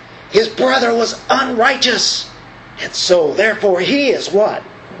 because his brother was unrighteous. And so, therefore, he is what?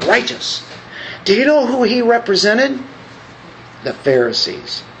 Righteous. Do you know who he represented? The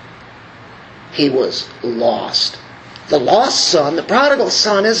Pharisees. He was lost. The lost son, the prodigal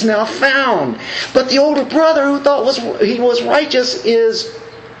son, is now found. But the older brother who thought he was righteous is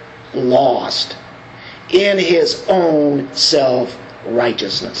lost in his own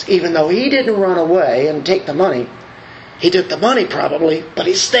self-righteousness. Even though he didn't run away and take the money. He took the money probably, but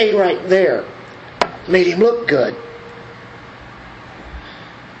he stayed right there. Made him look good.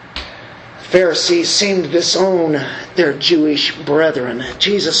 Pharisees seem to disown their Jewish brethren.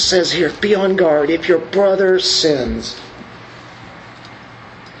 Jesus says here, be on guard. If your brother sins,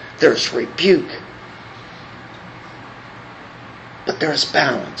 there's rebuke. But there's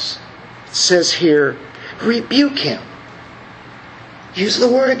balance. It says here, rebuke him. Use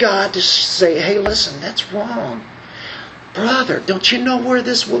the Word of God to say, hey, listen, that's wrong. Brother, don't you know where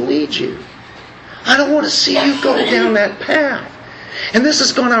this will lead you? I don't want to see you go down that path. And this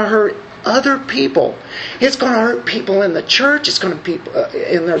is going to hurt other people. It's going to hurt people in the church. It's going to be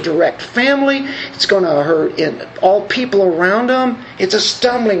in their direct family. It's going to hurt in all people around them. It's a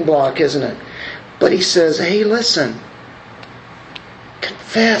stumbling block, isn't it? But he says, hey, listen.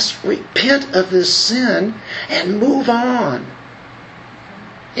 Confess, repent of this sin, and move on.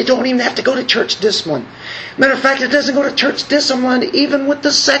 You don't even have to go to church discipline. Matter of fact, it doesn't go to church discipline even with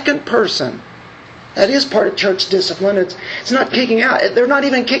the second person. That is part of church discipline. It's not kicking out. They're not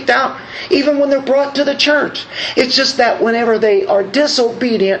even kicked out even when they're brought to the church. It's just that whenever they are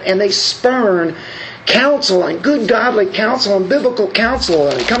disobedient and they spurn counsel and good godly counsel and biblical counsel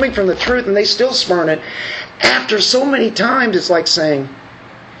and coming from the truth and they still spurn it, after so many times it's like saying,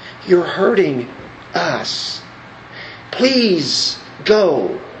 you're hurting us. Please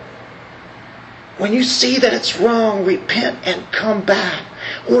go. When you see that it's wrong, repent and come back.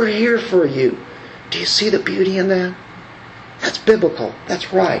 We're here for you. Do you see the beauty in that? That's biblical.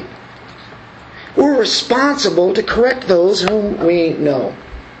 That's right. We're responsible to correct those whom we know.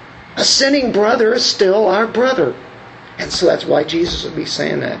 A sinning brother is still our brother. And so that's why Jesus would be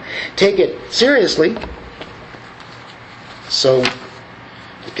saying that. Take it seriously. So,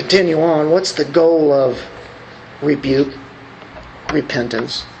 to continue on, what's the goal of rebuke?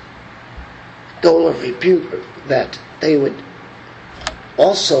 Repentance. Goal of rebuke, that they would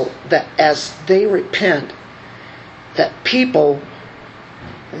also, that as they repent, that people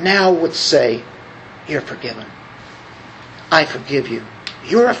now would say, you're forgiven. I forgive you.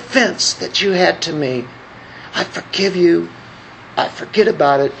 Your offense that you had to me, I forgive you. I forget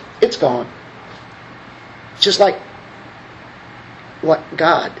about it. It's gone. Just like what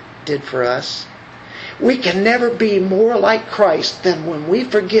God did for us. We can never be more like Christ than when we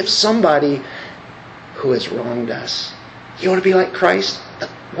forgive somebody who has wronged us. You want to be like Christ?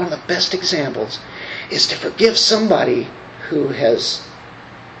 One of the best examples is to forgive somebody who has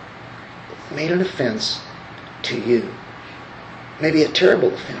made an offense to you. Maybe a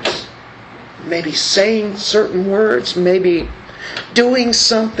terrible offense. Maybe saying certain words. Maybe doing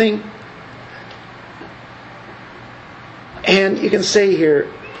something. And you can say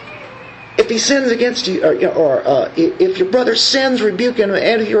here, if he sins against you, or if your brother sins, rebuke him,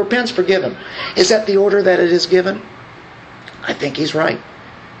 and if he repents, forgive him. Is that the order that it is given? I think he's right.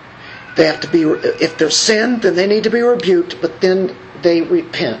 They have to be, if they're sinned, then they need to be rebuked, but then they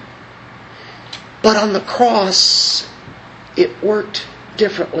repent. But on the cross, it worked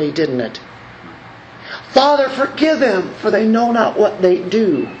differently, didn't it? Father, forgive them, for they know not what they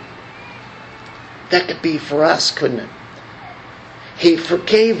do. That could be for us, couldn't it? He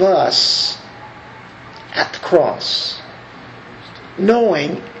forgave us at the cross,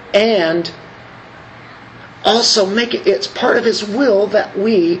 knowing and also it's part of His will that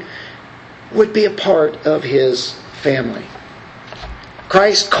we would be a part of His family.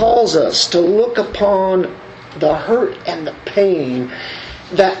 Christ calls us to look upon the hurt and the pain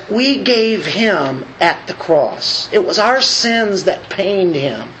that we gave Him at the cross. It was our sins that pained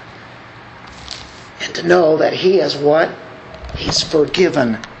Him. And to know that He has what? He's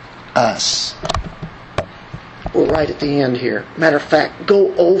forgiven us. We're right at the end here. Matter of fact,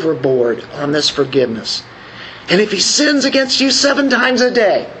 go overboard on this forgiveness. And if he sins against you 7 times a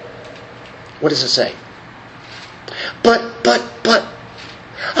day, what does it say? But,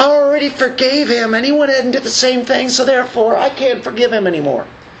 I already forgave him and he went ahead and did the same thing, so therefore I can't forgive him anymore.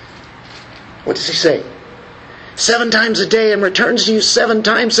 What does he say? 7 times a day and returns to you 7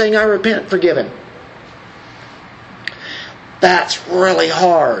 times saying, I repent, forgive him. That's really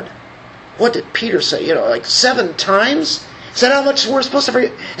hard. What did Peter say? Like 7 times? Is that how much we're supposed to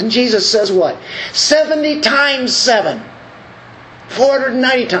forgive? And Jesus says what? 70 times 7.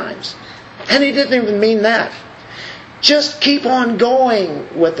 490 times. And he didn't even mean that. Just keep on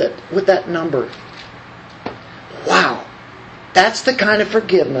going with it, with that number. Wow. That's the kind of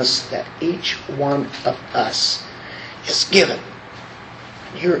forgiveness that each one of us is given.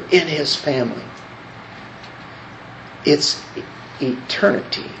 You're in His family. It's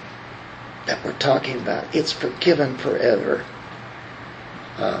eternity that we're talking about. It's forgiven forever.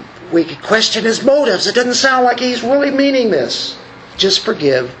 We could question His motives. It doesn't sound like He's really meaning this. Just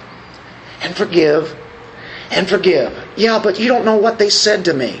forgive and forgive and forgive. Yeah, but you don't know what they said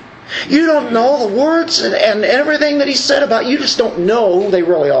to me. You don't know the words and everything that He said about you. You just don't know who they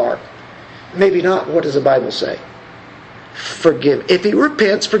really are. Maybe not. What does the Bible say? Forgive. If he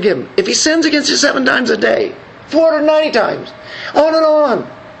repents, forgive him. If he sins against you 7 times a day, 490 times, on and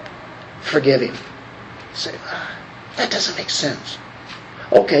on, forgive him. You say, that doesn't make sense.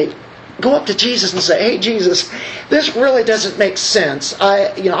 Okay, go up to Jesus and say, hey Jesus, this really doesn't make sense.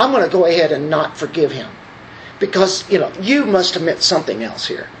 I'm going to go ahead and not forgive him. Because, you must have meant something else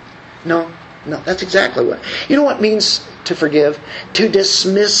here. No, that's exactly what. You know what it means to forgive? To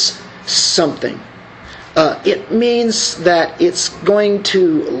dismiss something. It means that it's going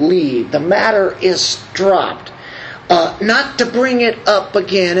to leave. The matter is dropped. Not to bring it up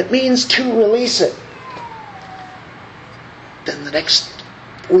again. It means to release it. Then the next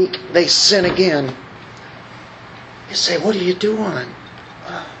week they sin again. You say, what are you doing?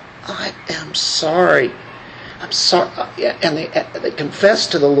 I am sorry. I'm sorry. And they confess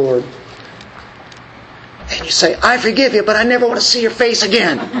to the Lord. And you say, I forgive you, but I never want to see your face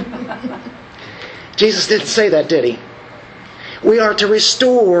again. Jesus didn't say that, did He? We are to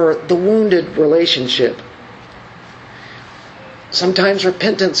restore the wounded relationship. Sometimes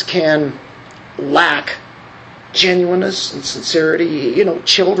repentance can lack genuineness and sincerity.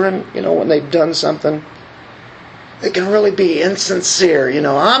 Children, when they've done something, they can really be insincere.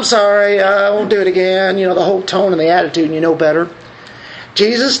 I'm sorry, I won't do it again. The whole tone and the attitude, and you know better.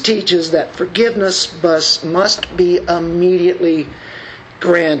 Jesus teaches that forgiveness must be immediately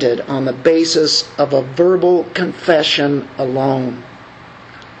granted on the basis of a verbal confession alone.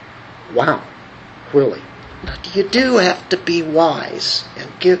 Wow, really. Now, you do have to be wise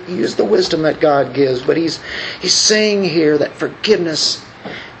and use the wisdom that God gives, but he's saying here that forgiveness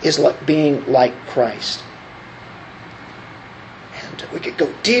is like being like Christ. And we could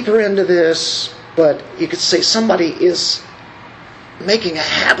go deeper into this, but you could say somebody is making a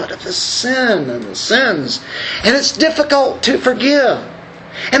habit of the sin and the sins, and it's difficult to forgive.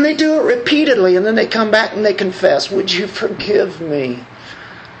 And they do it repeatedly, and then they come back and they confess, "Would you forgive me?"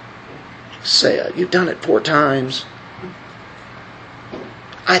 Say it. You've done it 4 times.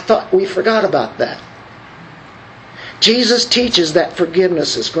 I thought we forgot about that. Jesus teaches that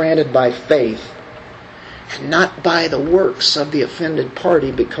forgiveness is granted by faith and not by the works of the offended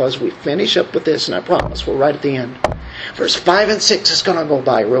party, because we finish up with this, and I promise we're right at the end. Verse 5 and 6 is going to go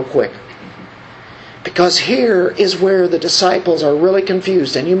by real quick. Because here is where the disciples are really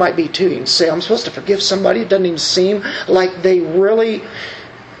confused, and you might be too. You can say, I'm supposed to forgive somebody. It doesn't even seem like they really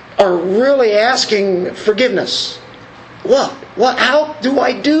are really asking forgiveness. What? How do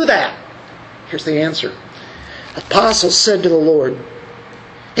I do that? Here's the answer. Apostles said to the Lord,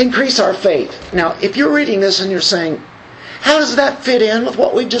 increase our faith. Now, if you're reading this and you're saying, how does that fit in with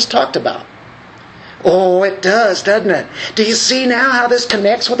what we just talked about? Oh, it does, doesn't it? Do you see now how this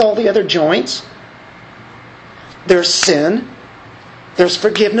connects with all the other joints? There's sin. There's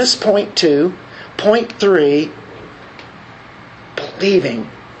forgiveness, point 2. Point 3, believing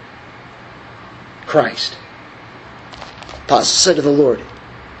Christ. Apostle said to the Lord,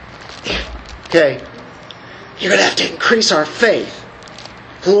 okay, you're going to have to increase our faith.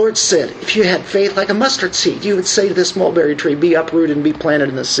 The Lord said, if you had faith like a mustard seed, you would say to this mulberry tree, be uprooted and be planted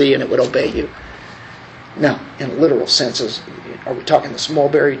in the sea, and it would obey you. Now, in literal senses, are we talking this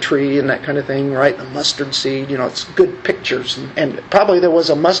mulberry tree and that kind of thing, right? The mustard seed, it's good pictures. And probably there was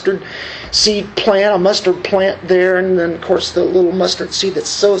a mustard seed plant, a mustard plant there, and then, of course, the little mustard seed that's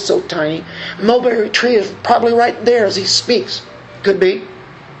so tiny. Mulberry tree is probably right there as he speaks. Could be.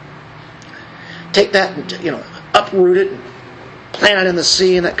 Take that and, uproot it, plant it in the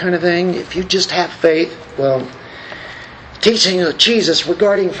sea and that kind of thing. If you just have faith, well, teaching of Jesus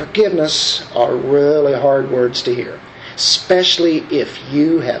regarding forgiveness are really hard words to hear, especially if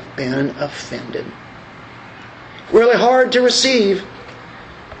you have been offended. Really hard to receive.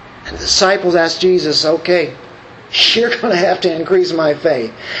 And the disciples asked Jesus, okay, you're going to have to increase my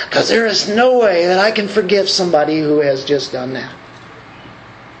faith, because there is no way that I can forgive somebody who has just done that.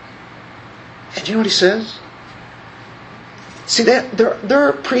 And you know what he says? See, that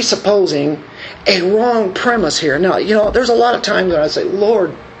they're presupposing a wrong premise here. Now, there's a lot of times when I say,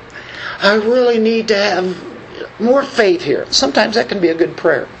 Lord, I really need to have more faith here. Sometimes that can be a good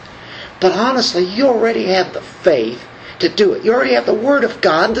prayer. But honestly, you already have the faith to do it. You already have the Word of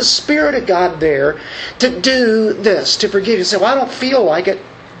God, the Spirit of God there to do this, to forgive you. You say, well, I don't feel like it.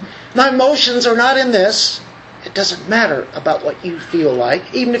 My emotions are not in this. It doesn't matter about what you feel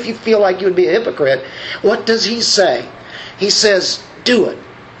like. Even if you feel like you would be a hypocrite, what does he say? He says, do it.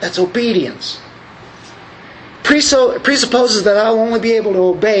 That's obedience. Presupposes that I'll only be able to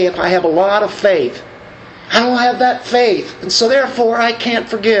obey if I have a lot of faith. I don't have that faith, and so therefore I can't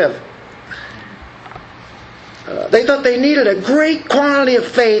forgive. They thought they needed a great quantity of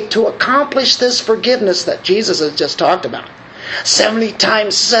faith to accomplish this forgiveness that Jesus has just talked about. 70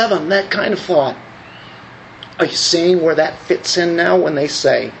 times 7, that kind of thought. Are you seeing where that fits in now when they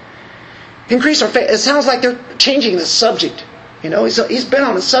say, increase our faith? It sounds like they're changing the subject. He's been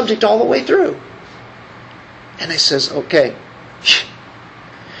on the subject all the way through. And he says, okay,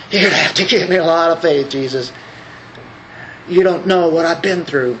 you're going to have to give me a lot of faith, Jesus. You don't know what I've been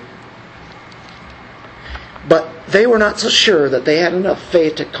through. But they were not so sure that they had enough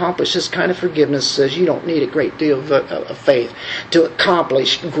faith to accomplish this kind of forgiveness. Says you don't need a great deal of faith to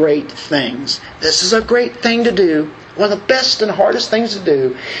accomplish great things. This is a great thing to do. One of the best and hardest things to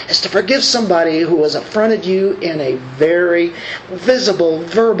do is to forgive somebody who has affronted you in a very visible,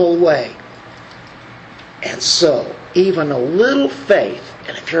 verbal way. And so, even a little faith,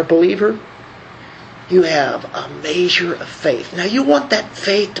 and if you're a believer, you have a measure of faith. Now, you want that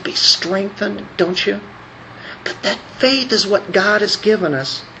faith to be strengthened, don't you? But that faith is what God has given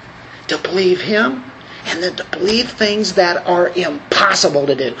us to believe Him and then to believe things that are impossible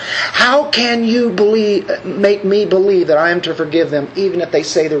to do. How can you make me believe that I am to forgive them even if they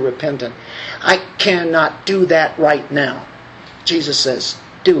say they're repentant? I cannot do that right now. Jesus says,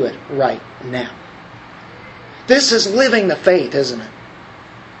 do it right now. This is living the faith, isn't it?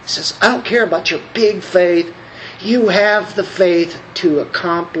 He says, I don't care about your big faith. You have the faith to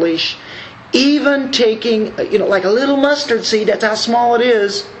accomplish even taking, like a little mustard seed, that's how small it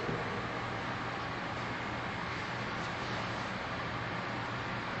is.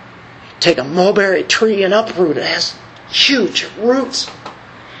 Take a mulberry tree and uproot it. It has huge roots.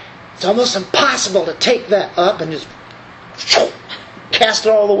 It's almost impossible to take that up and just cast it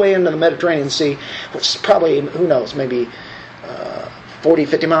all the way into the Mediterranean Sea, which is probably, who knows, maybe 40,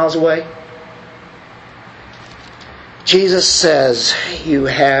 50 miles away. Jesus says, you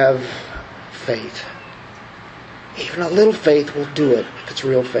have faith. Even a little faith will do it if it's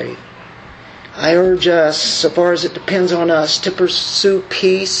real faith. I urge us, so far as it depends on us, to pursue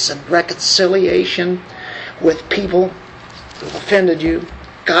peace and reconciliation with people who have offended you.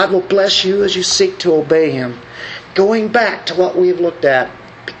 God will bless you as you seek to obey Him. Going back to what we have looked at,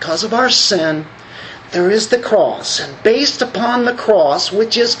 because of our sin, there is the cross. And based upon the cross,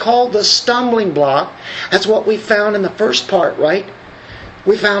 which is called the stumbling block, that's what we found in the first part, right?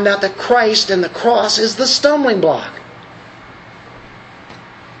 We found out that Christ and the cross is the stumbling block.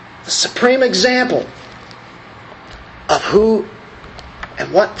 The supreme example of who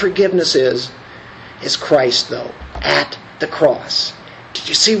and what forgiveness is Christ, though, at the cross. Did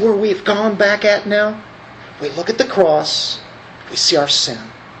you see where we've gone back at now? We look at the cross, we see our sin.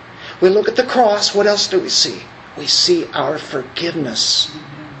 We look at the cross, what else do we see? We see our forgiveness.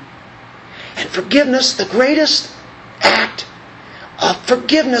 And forgiveness, the greatest act of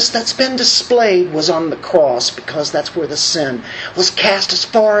forgiveness that's been displayed was on the cross, because that's where the sin was cast as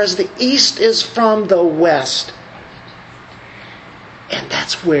far as the east is from the west. And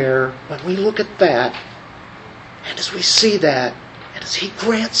that's where, when we look at that, and as we see that, and as He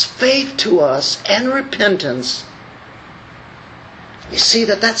grants faith to us and repentance, we see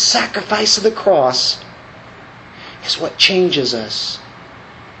that that sacrifice of the cross is what changes us.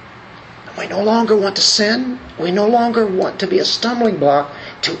 We no longer want to sin. We no longer want to be a stumbling block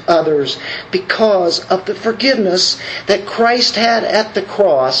to others because of the forgiveness that Christ had at the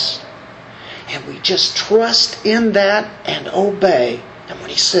cross. And we just trust in that and obey. And when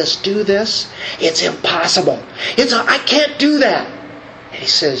He says, do this, it's impossible. I can't do that. And He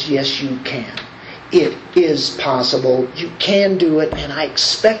says, yes, you can. It is possible. You can do it, and I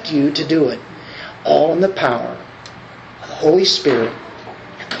expect you to do it. All in the power of the Holy Spirit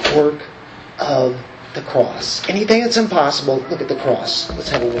and the work of the cross. Anything that's impossible, look at the cross. Let's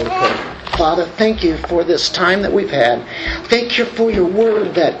have a word of prayer. Father, thank you for this time that we've had. Thank you for your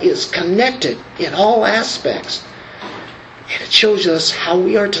word that is connected in all aspects. And it shows us how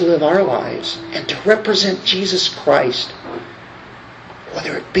we are to live our lives and to represent Jesus Christ.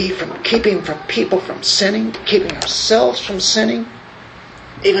 Whether it be from keeping from people from sinning, keeping ourselves from sinning,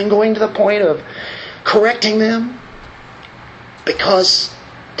 even going to the point of correcting them because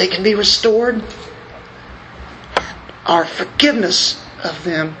they can be restored. Our forgiveness of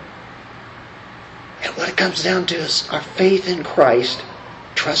them. And what it comes down to is our faith in Christ,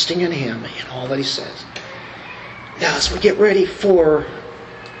 trusting in Him in all that He says. Now, as we get ready for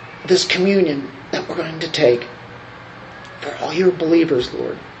this communion that we're going to take, for all your believers,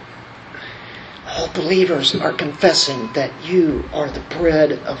 Lord, all believers are confessing that you are the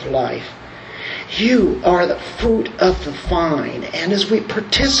bread of life. You are the fruit of the vine. And as we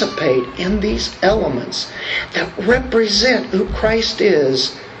participate in these elements that represent who Christ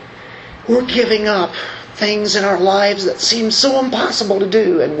is, we're giving up things in our lives that seem so impossible to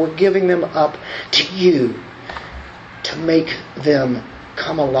do, and we're giving them up to you to make them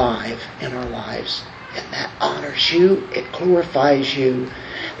come alive in our lives. And that honors you. It glorifies you.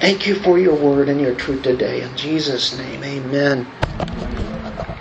 Thank you for your word and your truth today. In Jesus' name, amen.